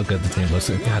get over how good the team looks.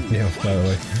 Goddamn, by the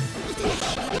way.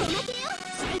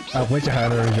 I wish I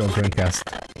had an original Dreamcast.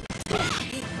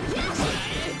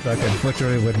 So I can butcher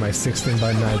it with my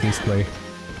 16:9 display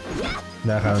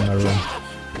that I have in my room.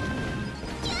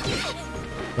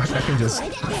 I can just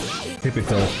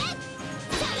typical.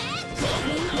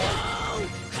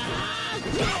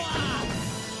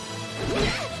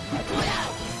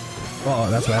 Oh,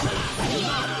 that's bad.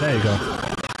 There you go.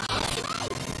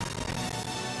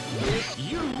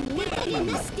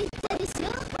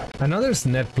 I know there's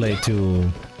net play too.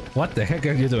 What the heck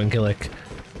are you doing, Gillick?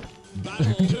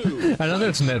 I know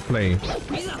there's net play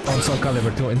on Soul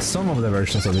Calibur 2 in some of the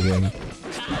versions of the game.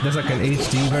 There's like an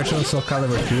HD version of Soul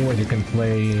Calibur 2 where you can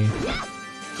play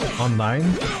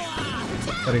online,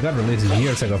 but it got released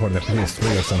years ago for the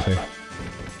PS3 or something.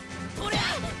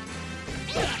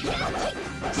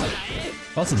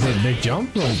 Also, they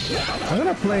jump from... I'm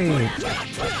gonna play...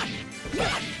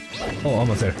 Oh,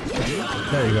 almost there.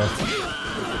 There you go.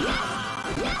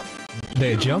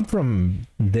 They jump from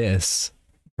this,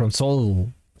 from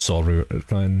Soul Edge.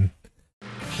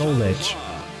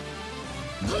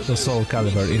 The Soul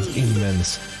Calibur is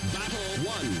immense.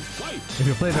 If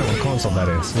you play it on console, that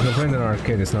is. If you play it on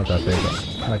arcade, it's not that big.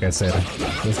 Like I said,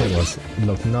 this thing was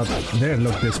didn't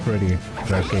look this pretty in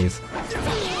arcades.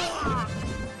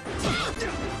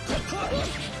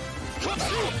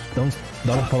 Don't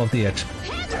pull off the edge.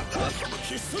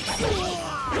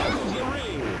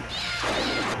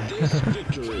 This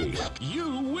victory,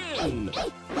 you win.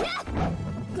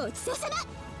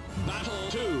 Battle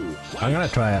 2. I'm gonna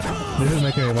try it. This is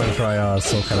making me want to try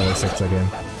Soul Calibur 6 again.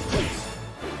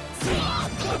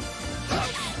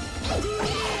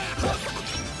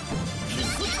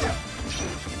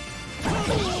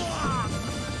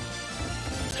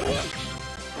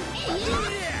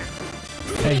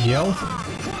 Hey, yo!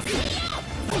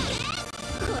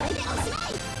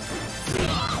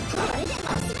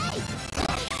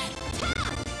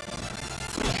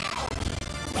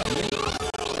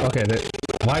 Okay,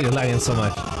 why are you lagging so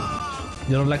much?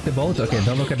 You don't like the boat? Okay,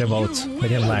 don't look at the boat.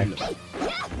 Make him lag.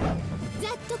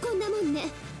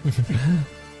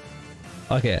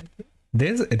 Okay,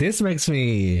 this makes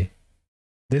me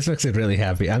really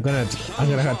happy. I'm gonna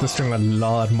have to stream a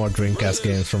lot more Dreamcast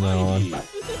games from now on.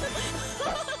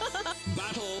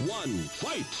 Battle 1,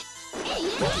 fight.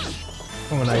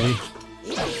 Come on, Ivy.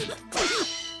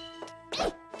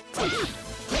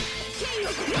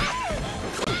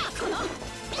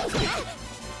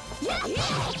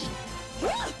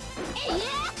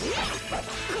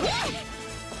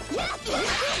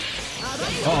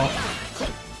 Oh.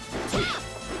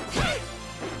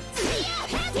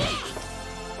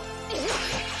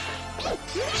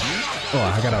 Oh,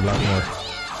 I gotta block more.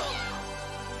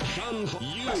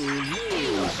 You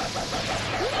lose.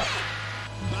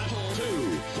 Battle 2,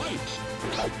 fight.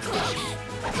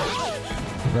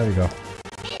 There you go.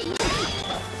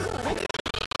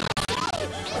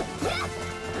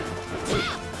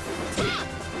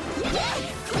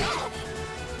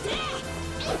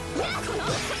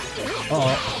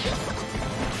 Uh-oh.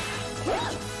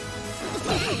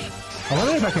 I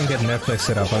wonder if I can get Netflix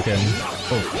set up again.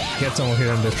 Oh, get someone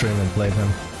here on the stream and play them.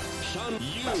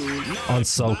 On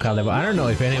Soul Calibur. I don't know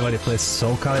if anybody plays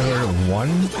Soul Calibur 1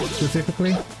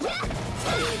 specifically. I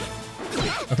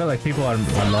feel like people are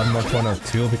a lot more fun of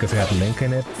 2 because they have Link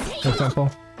in it, for example.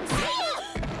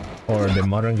 Or the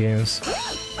modern games.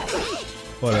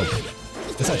 But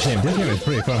it's a shame. This game is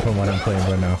pretty fun from what I'm playing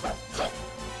right now.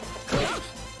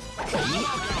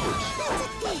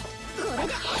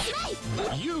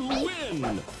 You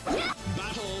win.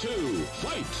 Battle 2,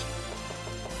 fight.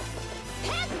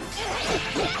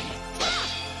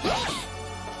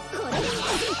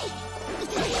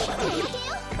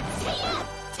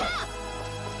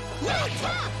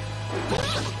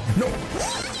 No!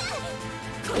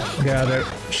 Get out of there,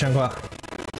 Shangwa.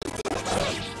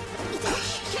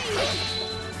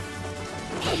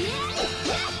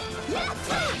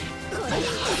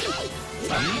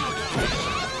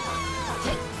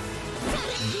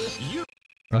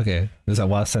 Okay, there's a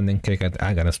while sending kick.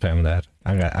 I gotta spam that.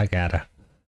 I gotta.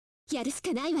 I'm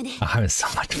having so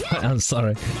much fun. I'm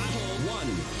sorry.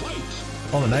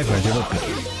 Oh, Nightmare, you look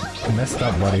messed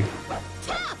up, buddy.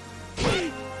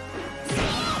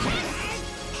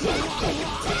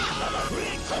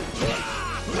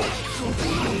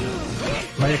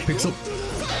 Magic Pixel.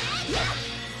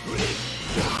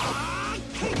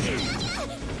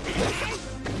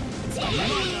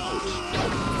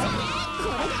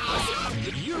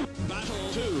 You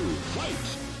battle 2, fight.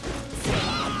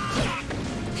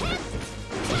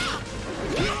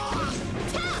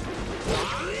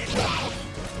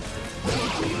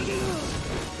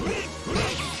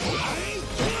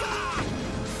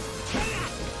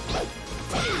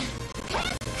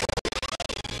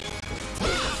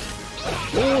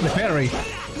 Oh, the parry!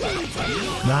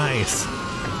 Nice!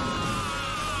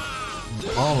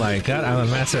 Oh my god, I'm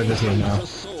a master at this game now.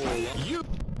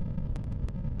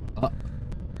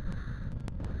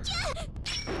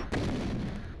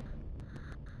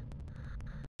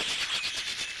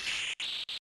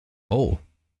 Oh.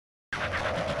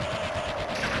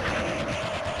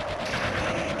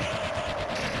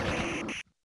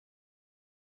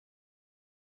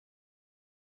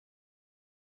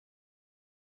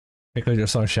 Pickle your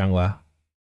son, Shangwa.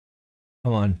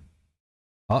 Come on.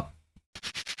 Oh.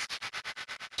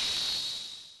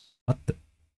 What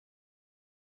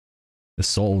the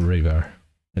Soul Reaver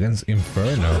against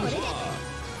Inferno.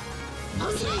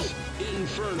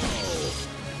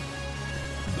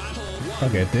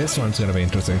 Okay, this one's gonna be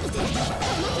interesting.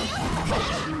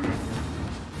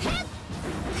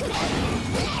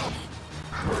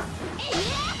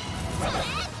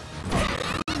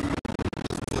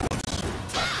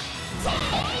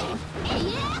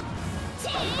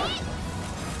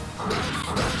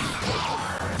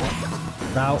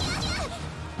 Now.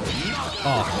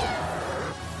 Oh.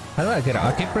 How do I get out?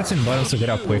 I keep pressing buttons to get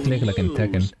out quickly like in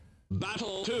Tekken.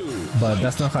 But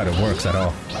that's not how it works at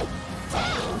all.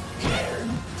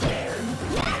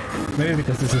 Maybe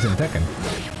because this is in Tekken.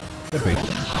 Could be.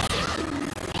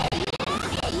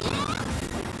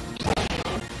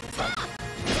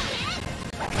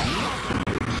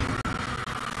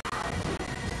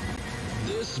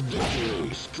 This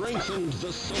victory strengthened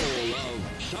the soul of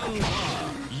Shanghai.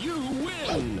 You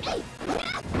win!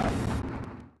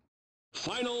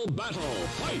 Final battle,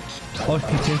 fight! Oh,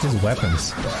 he changed his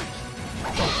weapons.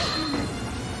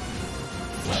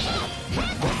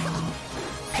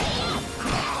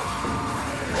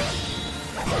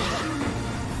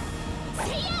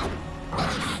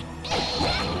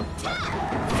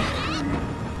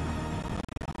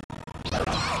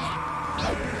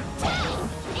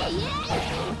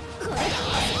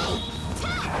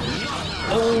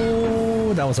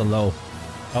 Oh, that was a low.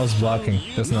 I was blocking.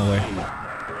 There's no way.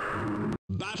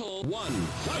 Battle 1,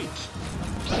 fight!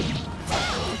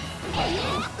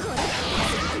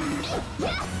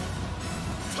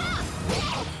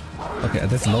 Okay,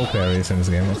 that's low parries in this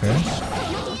game, okay.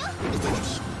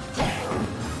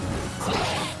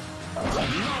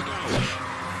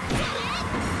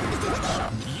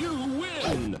 You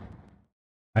win!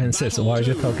 I insist, why are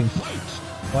you talking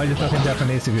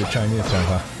Japanese if you're Chinese,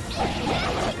 Grandpa?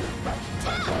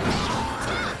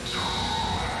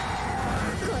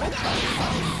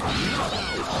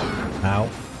 Ow.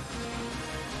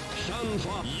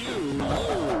 Shanfa, you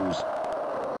lose!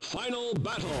 Final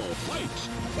battle, fight!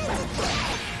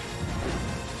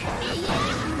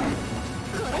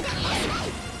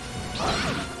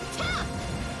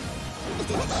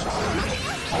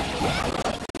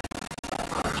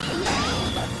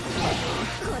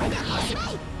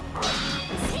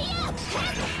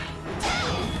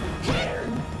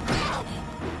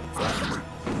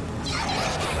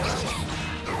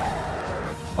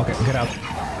 Okay, get out.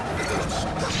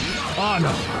 Oh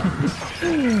no!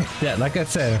 Yeah, like I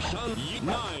said,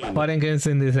 fighting games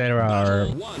in this era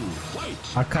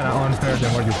are kind of unfair the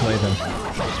more you play them.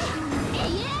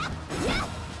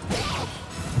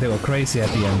 They were crazy at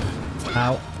the end.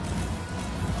 Ow.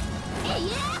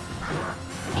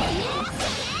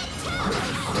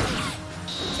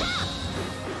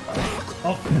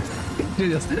 Oh, you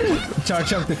just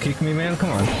charge up to kick me, man.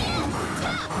 Come on.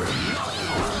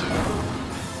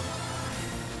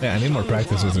 Yeah, I need more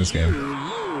practice with this game.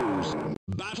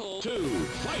 Battle 2,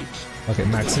 fight! Okay,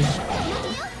 Maxi.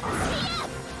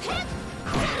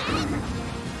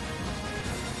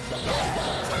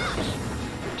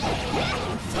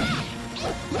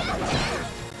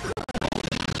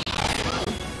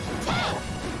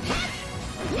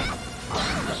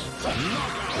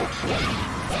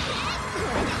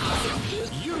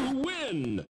 You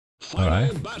win! All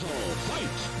right. Battle, fight!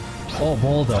 Oh,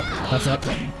 Boulder.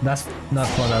 That's not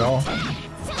fun at all.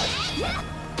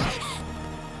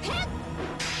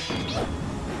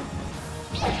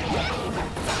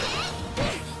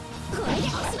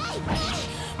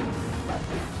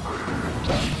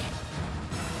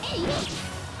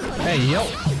 Hey, yo!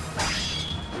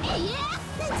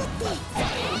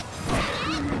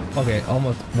 Okay,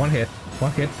 almost one hit.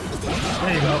 One hit.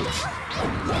 There you go.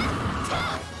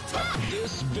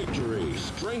 This victory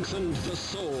strengthened the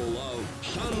soul of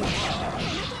Shanghai.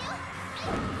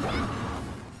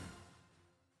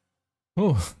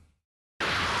 Ooh.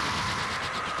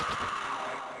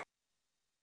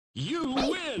 You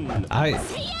win! I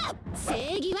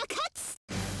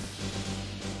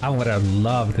would have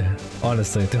loved,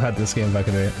 honestly, to have this game back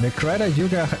in the day. The Krita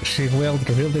Yuga, she will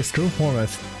reveal this true form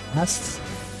as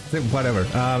whatever.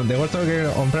 They were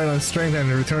targeting unparalleled strength and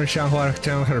return Shanghai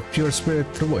channel her pure spirit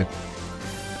through it.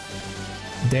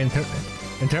 The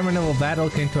interminable battle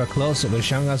came to a close with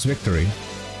Shanghai's victory.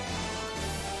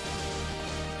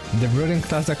 The brooding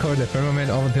clouds that covered the firmament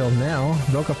up until now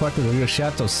broke apart to reveal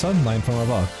shadows of sunlight from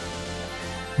above.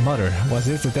 Mother, was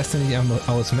this the destiny I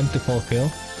was meant to fulfill?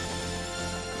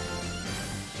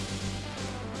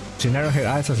 She narrowed her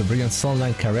eyes as the brilliant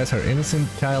sunlight caressed her innocent,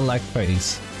 childlike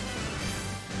face.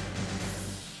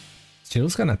 She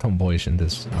looks kind of tomboyish in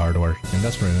this artwork, and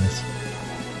that's pretty nice.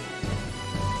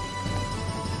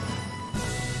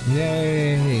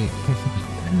 Yay!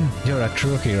 You're a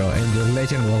true hero, and your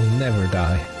legend will never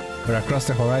die. But across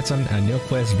the horizon, a new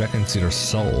quest beckons your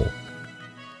soul.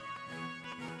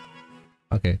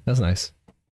 Okay, that's nice.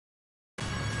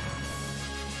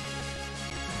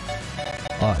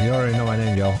 Oh, you already know my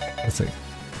name, yo. Let's see.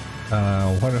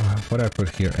 What do I put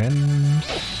here? And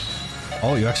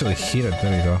oh, you actually hit it.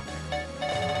 There you go.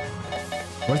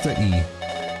 Where's the E?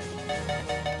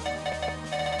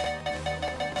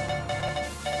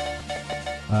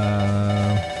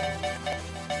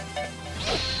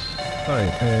 Sorry.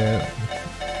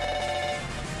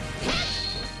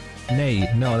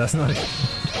 Nay. No, that's not it.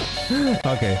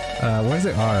 Okay. Where's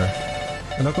the R?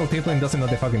 The local people doesn't know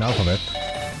the fucking alphabet.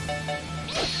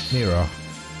 Nero.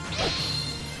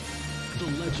 The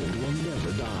legend will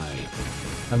never die.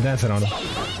 I'm dancing on it.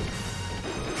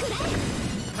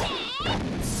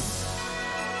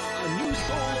 A new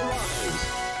soul arrives.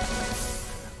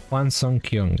 Hwan Sung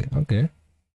Kyung. Okay.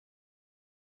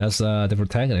 That's the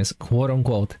protagonist, quote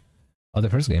unquote, of the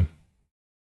first game.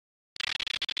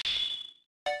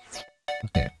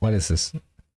 Okay, what is this?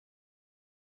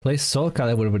 Play Soul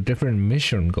Calibur with different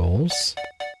mission goals.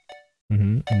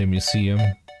 In the museum,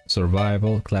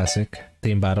 survival, classic,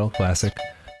 team battle, classic.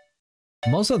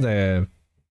 Most of the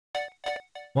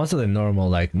normal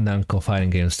like Namco fighting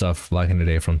game stuff back in the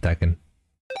day from Tekken.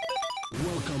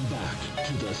 Welcome back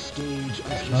to the stage of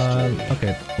history.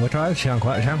 Okay, we'll try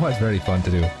Xianghua. Xianghua is very fun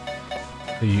to do,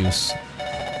 to use.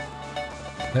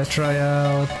 Let's try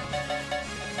out.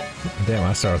 Damn,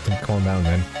 I started to calm down,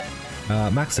 man.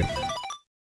 Maxi.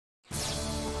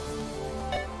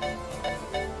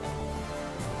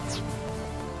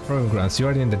 Proving grounds. You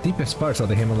are in the deepest parts of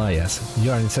the Himalayas.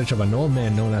 You are in search of an old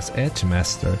man known as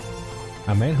Edgemaster,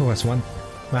 a man who has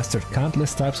mastered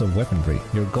countless types of weaponry.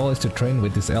 Your goal is to train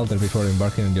with this elder before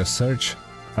embarking on your search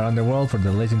around the world for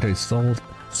the legendary sword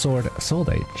Soul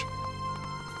Age.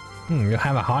 You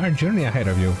have a hard journey ahead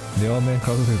of you. The old man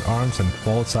crosses his arms and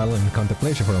falls silent in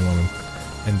contemplation for a moment,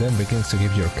 and then begins to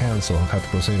give you counsel on how to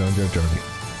proceed on your journey.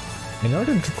 In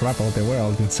order to travel the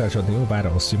world in search of new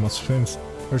battles, you must first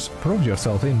prove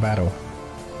yourself in battle.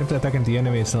 If attacking the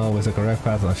enemy is not always the correct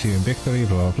path of achieving victory,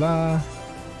 blah blah blah.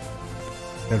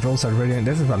 The rules are very...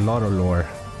 This is a lot of lore.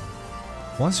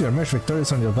 Once you emerge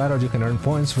victorious on your battle, you can earn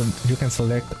points when you can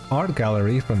select Art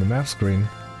Gallery from the map screen.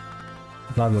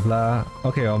 Blah blah blah.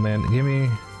 Okay, old man, give me...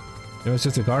 It was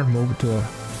just a guard move to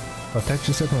protect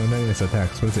yourself from an enemy's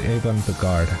attacks. Press the A button to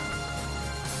guard.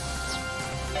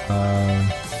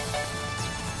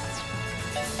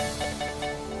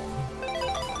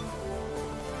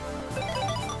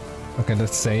 Okay,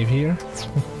 let's save here,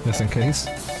 just in case.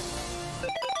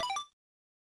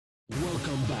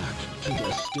 Welcome back to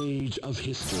the stage of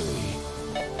history.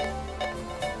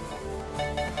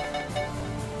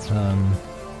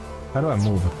 How do I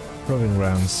move? Proving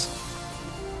grounds.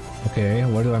 Okay,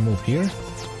 where do I move here?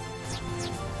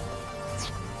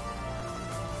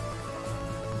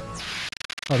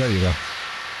 Oh, there you go.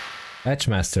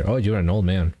 Edgemaster. Oh, you're an old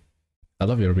man. I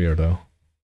love your beard, though.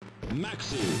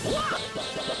 Maxi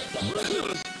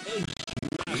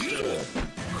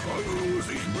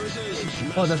versus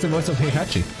Edgemaster. Oh, that's the voice of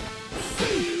Heihachi.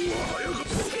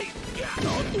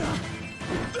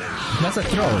 That's a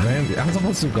throw, man. I'm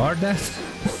supposed to guard that?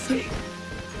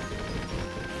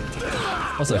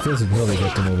 Also, it feels really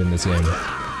good to move in this game.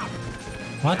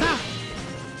 What the?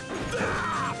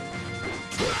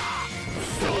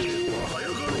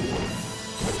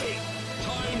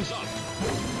 Time's up.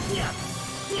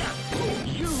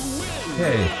 You win.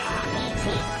 Hey.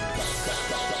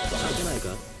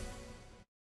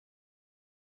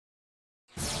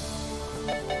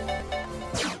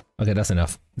 Okay, that's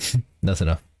enough. That's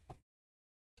enough.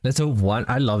 Let's move one.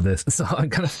 I love this. So I'm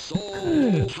gonna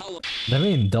let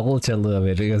me indulge a little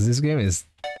bit because this game is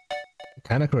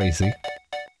kind of crazy.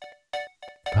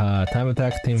 Time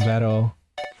attack, team battle.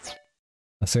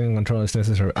 A second control is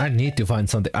necessary. I need to find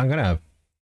something. I'm gonna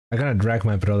drag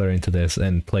my brother into this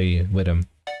and play with him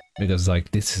because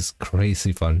like this is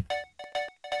crazy fun.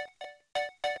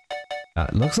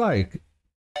 Looks like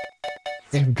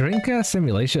if Dreamcast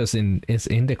simulation is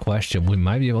in the question, we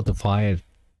might be able to fire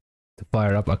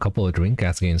up a couple of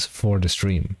Dreamcast games for the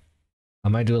stream. I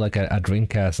might do like a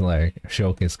Dreamcast like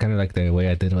showcase, kind of like the way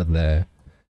I did with the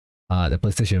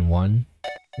PlayStation 1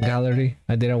 gallery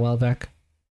I did a while back.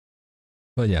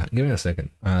 But yeah, give me a second.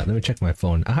 Let me check my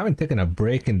phone. I haven't taken a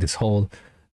break in this whole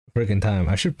freaking time.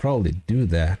 I should probably do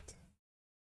that.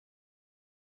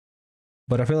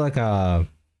 But I feel like oh,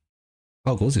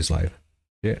 Ghost is live.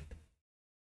 Yeah.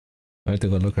 I have to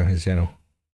go look at his channel.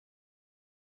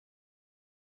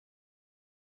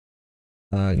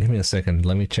 Give me a second.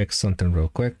 Let me check something real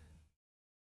quick.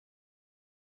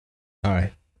 All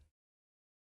right.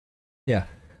 Yeah.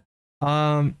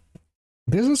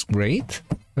 This is great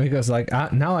because like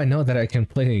now I know that I can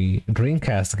play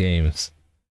Dreamcast games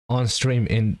on stream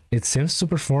and it seems to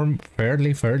perform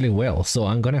fairly well. So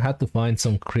I'm gonna have to find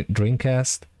some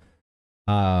Dreamcast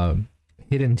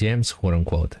hidden gems, quote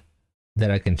unquote,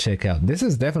 that I can check out. This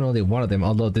is definitely one of them,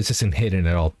 although this isn't hidden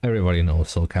at all. Everybody knows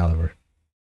Soul Calibur.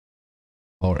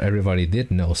 Or everybody did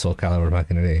know Soul Calibur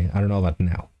back in the day. I don't know about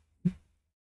now.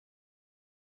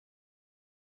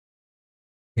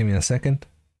 Give me a second.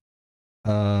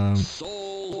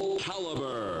 Soul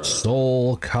Calibur.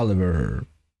 Soul Calibur.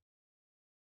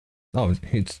 Oh,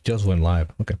 it just went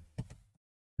live. Okay.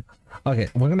 Okay,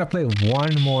 we're gonna play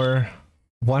one more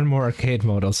arcade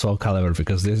mode of Soul Calibur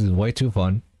because this is way too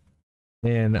fun,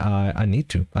 and I need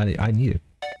to. I need it.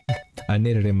 I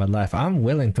need it in my life. I'm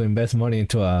willing to invest money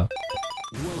into a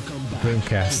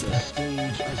Dreamcast.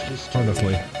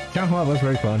 Honestly, Changhua was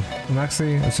very fun.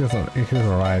 Maxi, it's just he's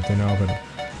alright, you know. But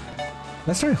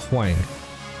let's try Huang.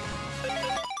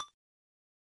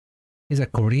 He's a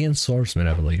Korean swordsman,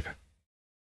 I believe.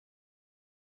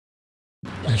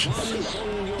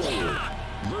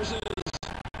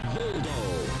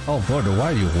 Oh, Border,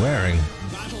 what are you wearing?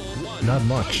 Not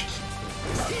much.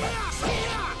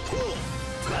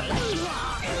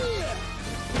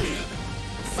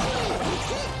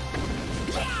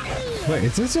 Wait,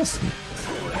 is this just...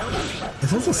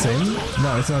 Is this the same?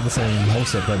 No, it's not the same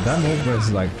moveset, but that move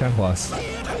is like 10 plus.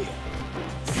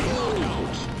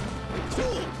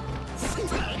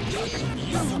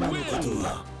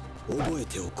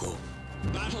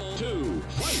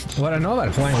 What I know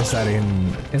about Huang is that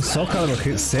in Soul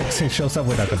Calibur 6 he shows up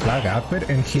with like a black outfit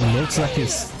and he looks like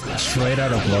he's straight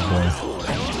out of Bloodborne.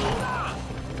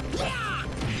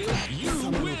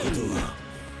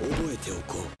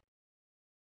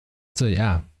 So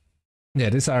yeah. Yeah,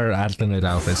 these are alternate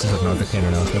outfits, these are not the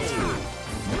canon outfits.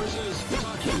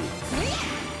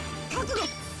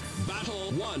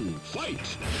 Battle 1,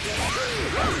 fight!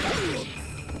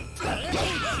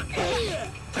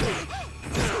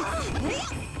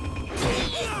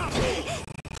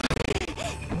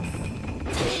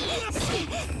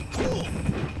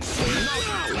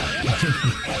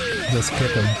 Just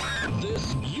kick him.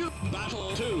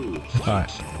 Battle 2,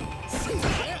 Alright.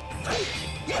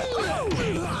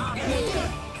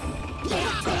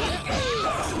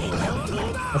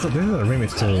 Also, this is a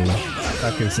remix to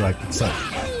Take's like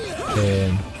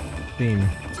theme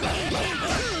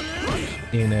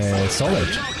in Soul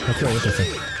Edge. That's very interesting.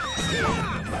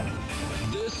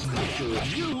 This victory,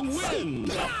 you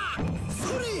win!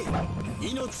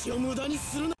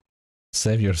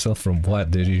 Save yourself from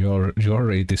what, dude? You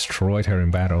already destroyed her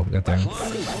in battle. Goddamn.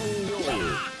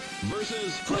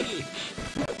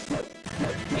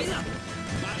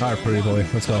 Alright, pretty boy,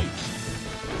 let's go.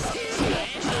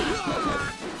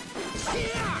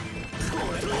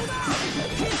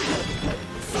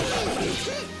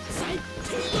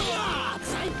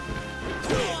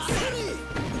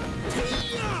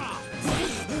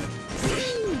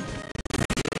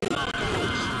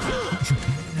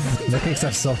 The kicks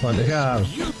are so fun. Yeah,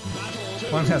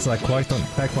 one has like quite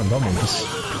taekwondo moves.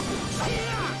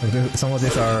 Like some of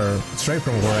these are straight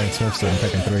from Warren Surfster in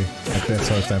Tekken 3, like this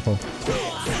for example.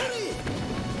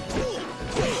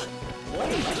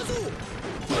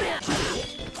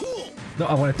 No,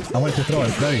 I wanted to throw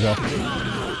it. There you go.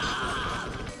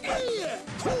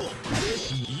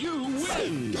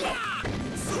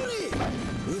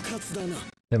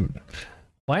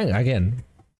 Why again?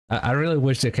 I really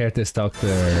wish the characters talk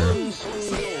their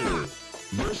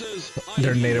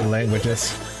native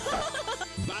languages.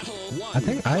 I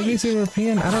think Ivy's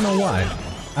European. I don't know why.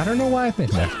 I don't know why I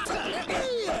think that.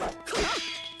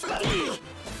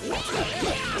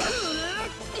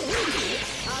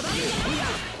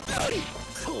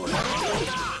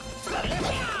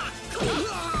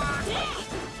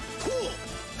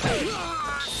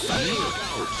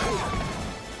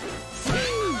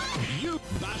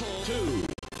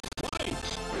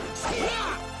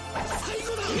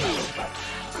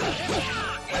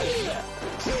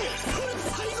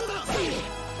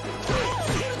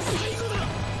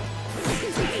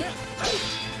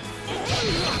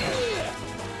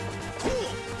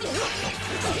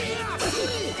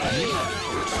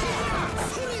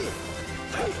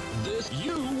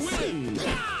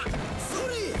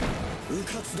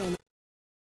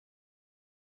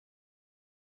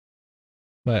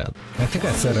 Well, I think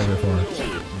I said it before.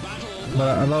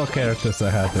 But a lot of characters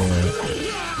that have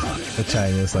the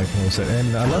Chinese like moveset,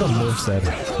 and a lot of moves that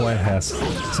White has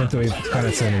seem to be kind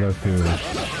of similar to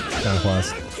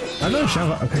Xianhua's. I know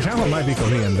Xianhua might be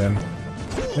Korean then.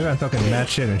 Maybe I'm talking mad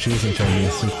shit and she's in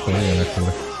Chinese, she's Korean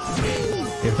actually.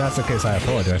 If that's the case, I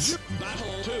apologize.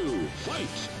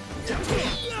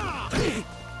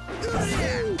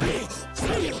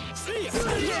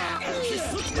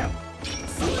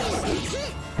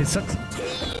 It's such...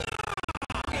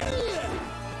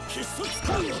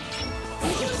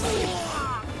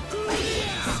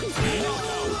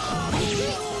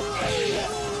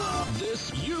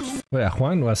 Oh yeah,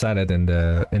 Juan was at it in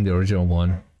the original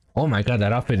one. Oh my god,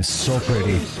 that outfit is so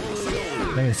pretty.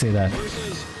 Let me see that.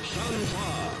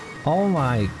 Oh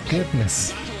my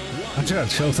goodness. I should have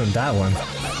chosen that one.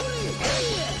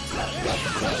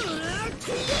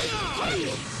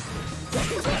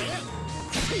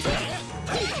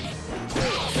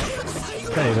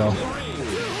 There you go.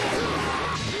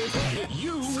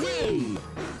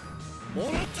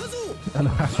 I know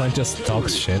Juan just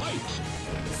talks shit.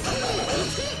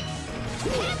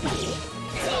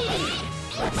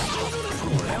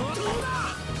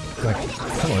 Like,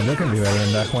 come on, they can be better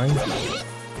than that one.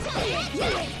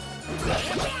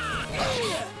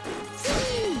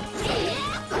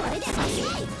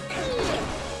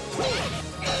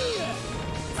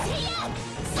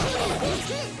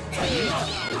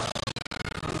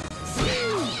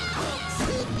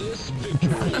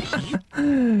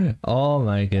 Oh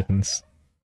my goodness.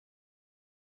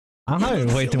 I'm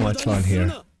having way too much fun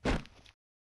here.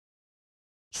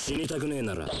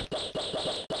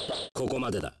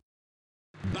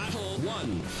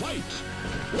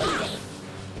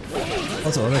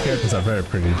 Also, other characters are very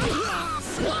pretty.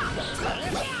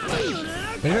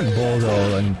 Even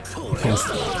Boldo and his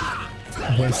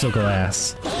Winslow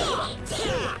glass.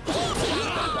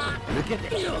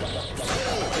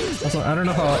 Also, I don't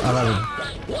know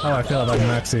how I feel about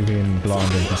Maxi being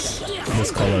blonde in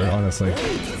this color, honestly.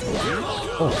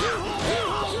 Oh.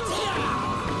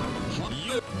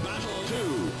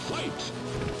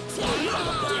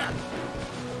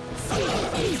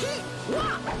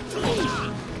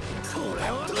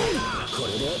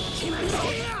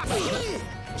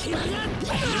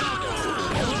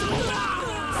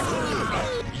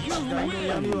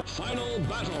 Final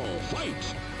battle,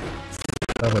 fight!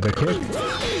 Over the kick.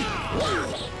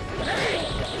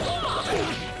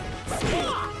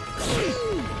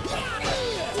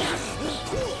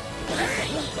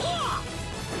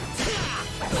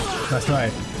 That's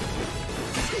right.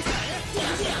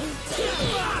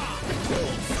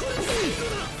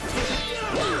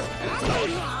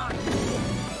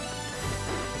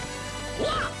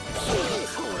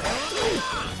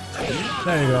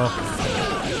 There you go.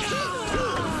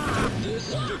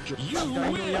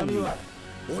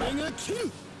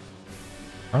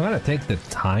 I'm gonna take the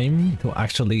time to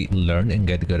actually learn and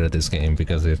get good at this game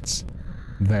because it's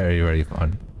very, very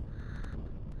fun.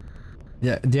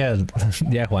 Yeah,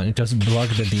 Juan, just block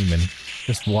the demon.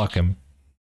 Just walk him.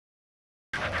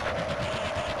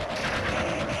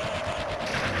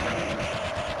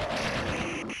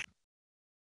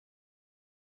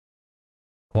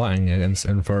 Huang against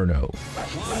Inferno.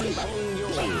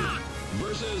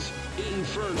 Versus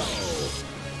Inferno.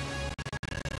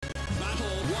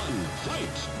 Battle 1,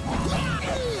 fight!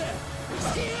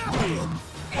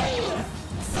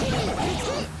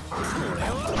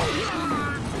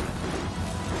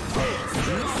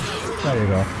 There you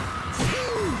go.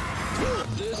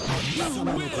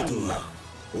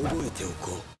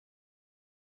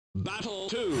 Battle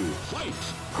 2, fight!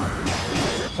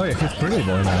 Oh yeah, he's pretty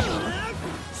boy now.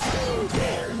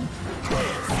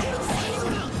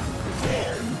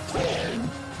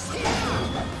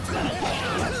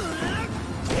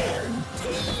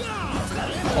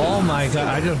 Oh my god,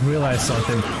 I just realized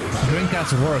something.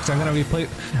 Dreamcast works. I'm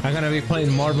gonna be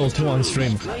playing Marvel 2 on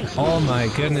stream. Oh my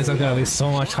goodness, I'm gonna be so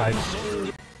much hype.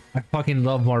 I fucking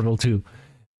love Marvel 2.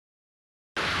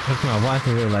 Took my wife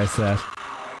to realize that.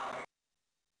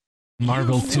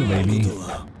 Marvel 2, baby.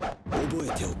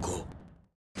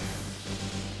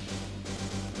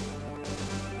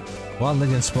 One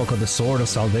legend spoke of the Sword of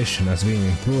Salvation as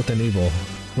being truth and evil.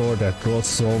 Sword that draws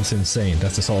souls insane.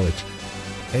 That's the solid.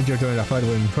 Injured during a fight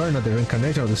with Inferno, the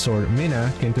reincarnation of the sword,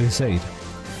 Mina, came to his aid.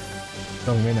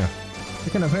 Oh, Mina.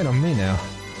 You can depend on me now.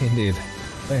 Indeed.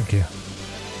 Thank you.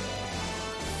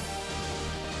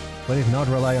 We need not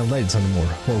rely on ladies anymore,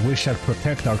 for we shall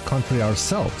protect our country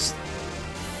ourselves.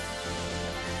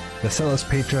 The zealous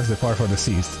patriots depart for the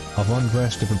seas, of one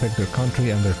breast to protect their country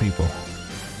and their people.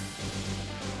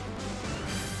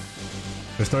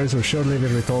 The stories will surely be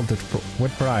retold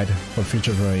with pride for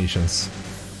future generations.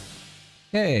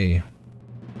 Yay!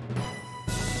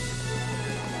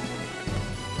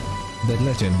 The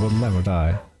legend will never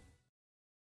die.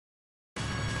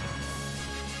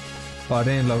 Oh, I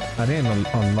didn't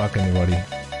unlock anybody.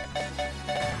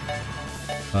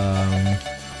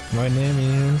 My name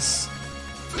is...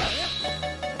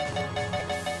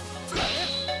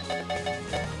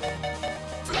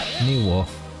 Niwo.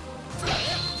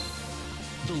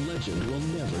 The legend will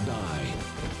never die.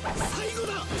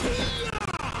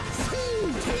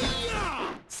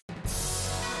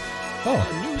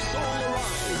 Oh, A new soul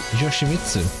arrives.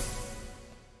 Yoshimitsu.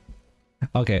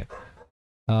 Okay.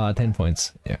 10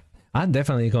 points. Yeah. I'm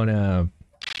definitely gonna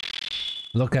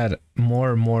look at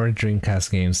more and more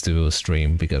Dreamcast games to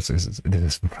stream because this is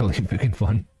really freaking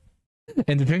fun.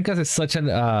 And the Dreamcast is such an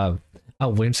a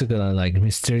whimsical and like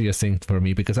mysterious thing for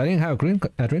me because I didn't have a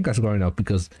Dreamcast growing up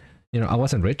because, you know, I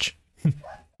wasn't rich.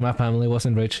 My family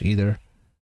wasn't rich either.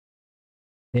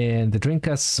 And the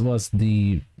Dreamcast was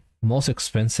the most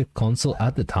expensive console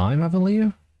at the time, I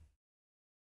believe.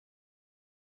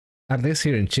 At least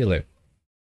here in Chile.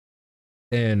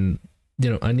 And, you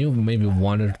know, I knew maybe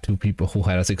one or two people who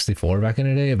had a 64 back in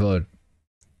the day, but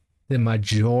the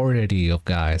majority of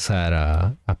guys had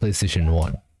a PlayStation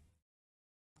 1.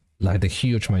 Like the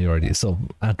huge majority. So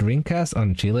a Dreamcast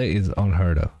on Chile is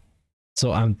unheard of.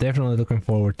 So I'm definitely looking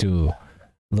forward to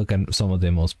look at some of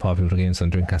the most popular games on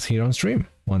Dreamcast here on stream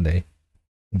one day.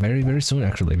 Very, very soon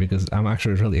actually, because I'm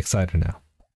actually really excited now.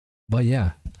 But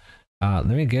yeah, let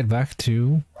me get back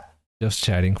to just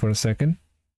chatting for a second.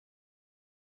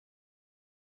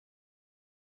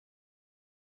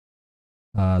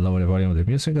 Lower the volume of the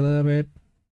music a little bit.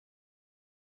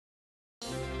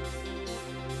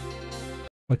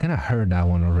 I kind of heard that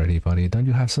one already, buddy. Don't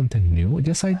you have something new?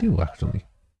 Yes, I do, actually.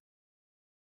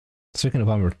 Speaking of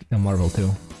Marvel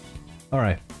too.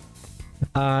 Alright.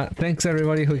 Thanks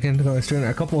everybody who came to my stream.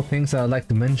 A couple of things I'd like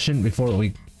to mention before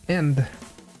we end.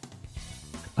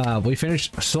 We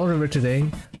finished Soul River today.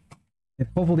 And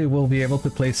hopefully we'll be able to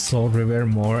play Soul River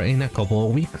more in a couple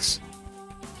of weeks.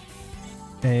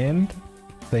 And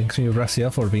thanks to you,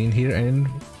 Raziel, for being here and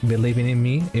believing in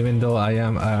me, even though I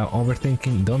am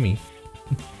overthinking dummy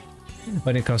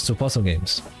when it comes to puzzle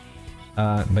games.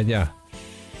 But yeah,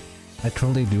 I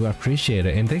truly do appreciate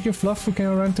it. And thank you, Fluff, for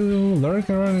coming around to lurk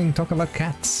around and talk about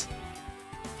cats.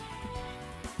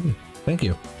 Thank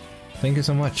you. Thank you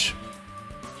so much.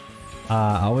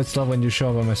 I always love when you show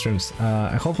up on my streams.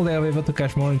 Hopefully I'll be able to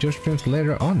catch more on your streams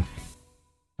later on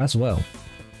as well.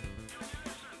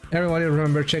 Everybody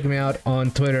remember, check me out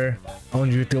on Twitter, on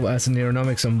YouTube as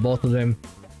Neuronomics on both of them.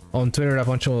 On Twitter I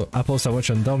post a bunch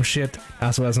of dumb shit,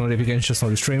 as well as notifications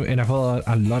on the stream, and I follow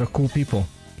a lot of cool people,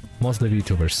 mostly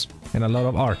VTubers, and a lot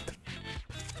of art.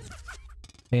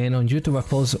 And on YouTube I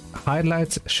post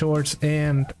highlights, shorts,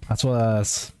 and as well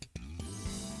as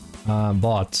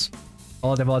bots.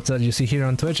 All the bots that you see here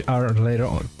on Twitch are later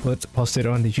on posted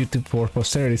on the YouTube for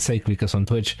posterity's sake, because on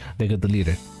Twitch they get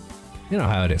deleted. You know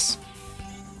how it is.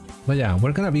 But yeah,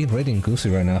 we're gonna be raiding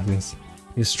Goosey right now since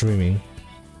he's streaming.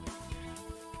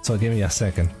 So give me a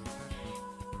second.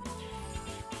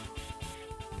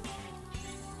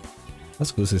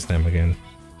 What's Goosey's name again?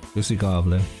 Goosey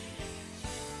Goblin.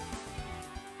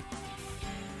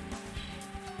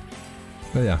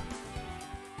 But yeah.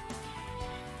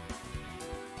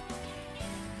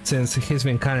 Since he's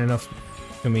been kind enough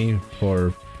to me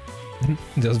for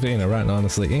just being around,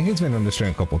 honestly, and he's been on the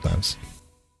stream a couple times.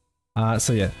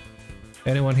 So yeah.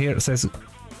 Anyone here says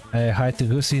hi to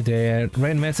Goosey, the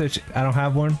raid message, I don't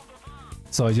have one.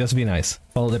 So just be nice.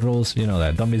 Follow the rules, you know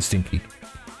that. Don't be stinky.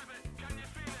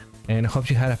 And I hope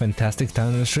you had a fantastic time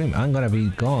on the stream. I'm gonna be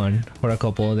gone for a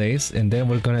couple of days, and then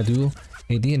we're gonna do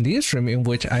a D&D stream in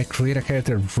which I create a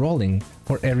character rolling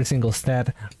for every single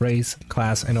stat, race,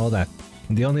 class, and all that.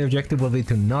 And the only objective will be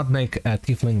to not make a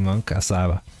tiefling monk as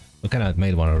we kinda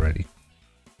made one already.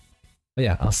 But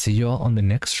yeah, I'll see you all on the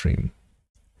next stream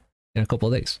in a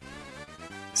couple of days.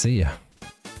 See ya.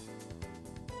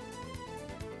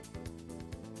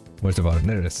 Where's the button?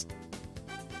 There it is.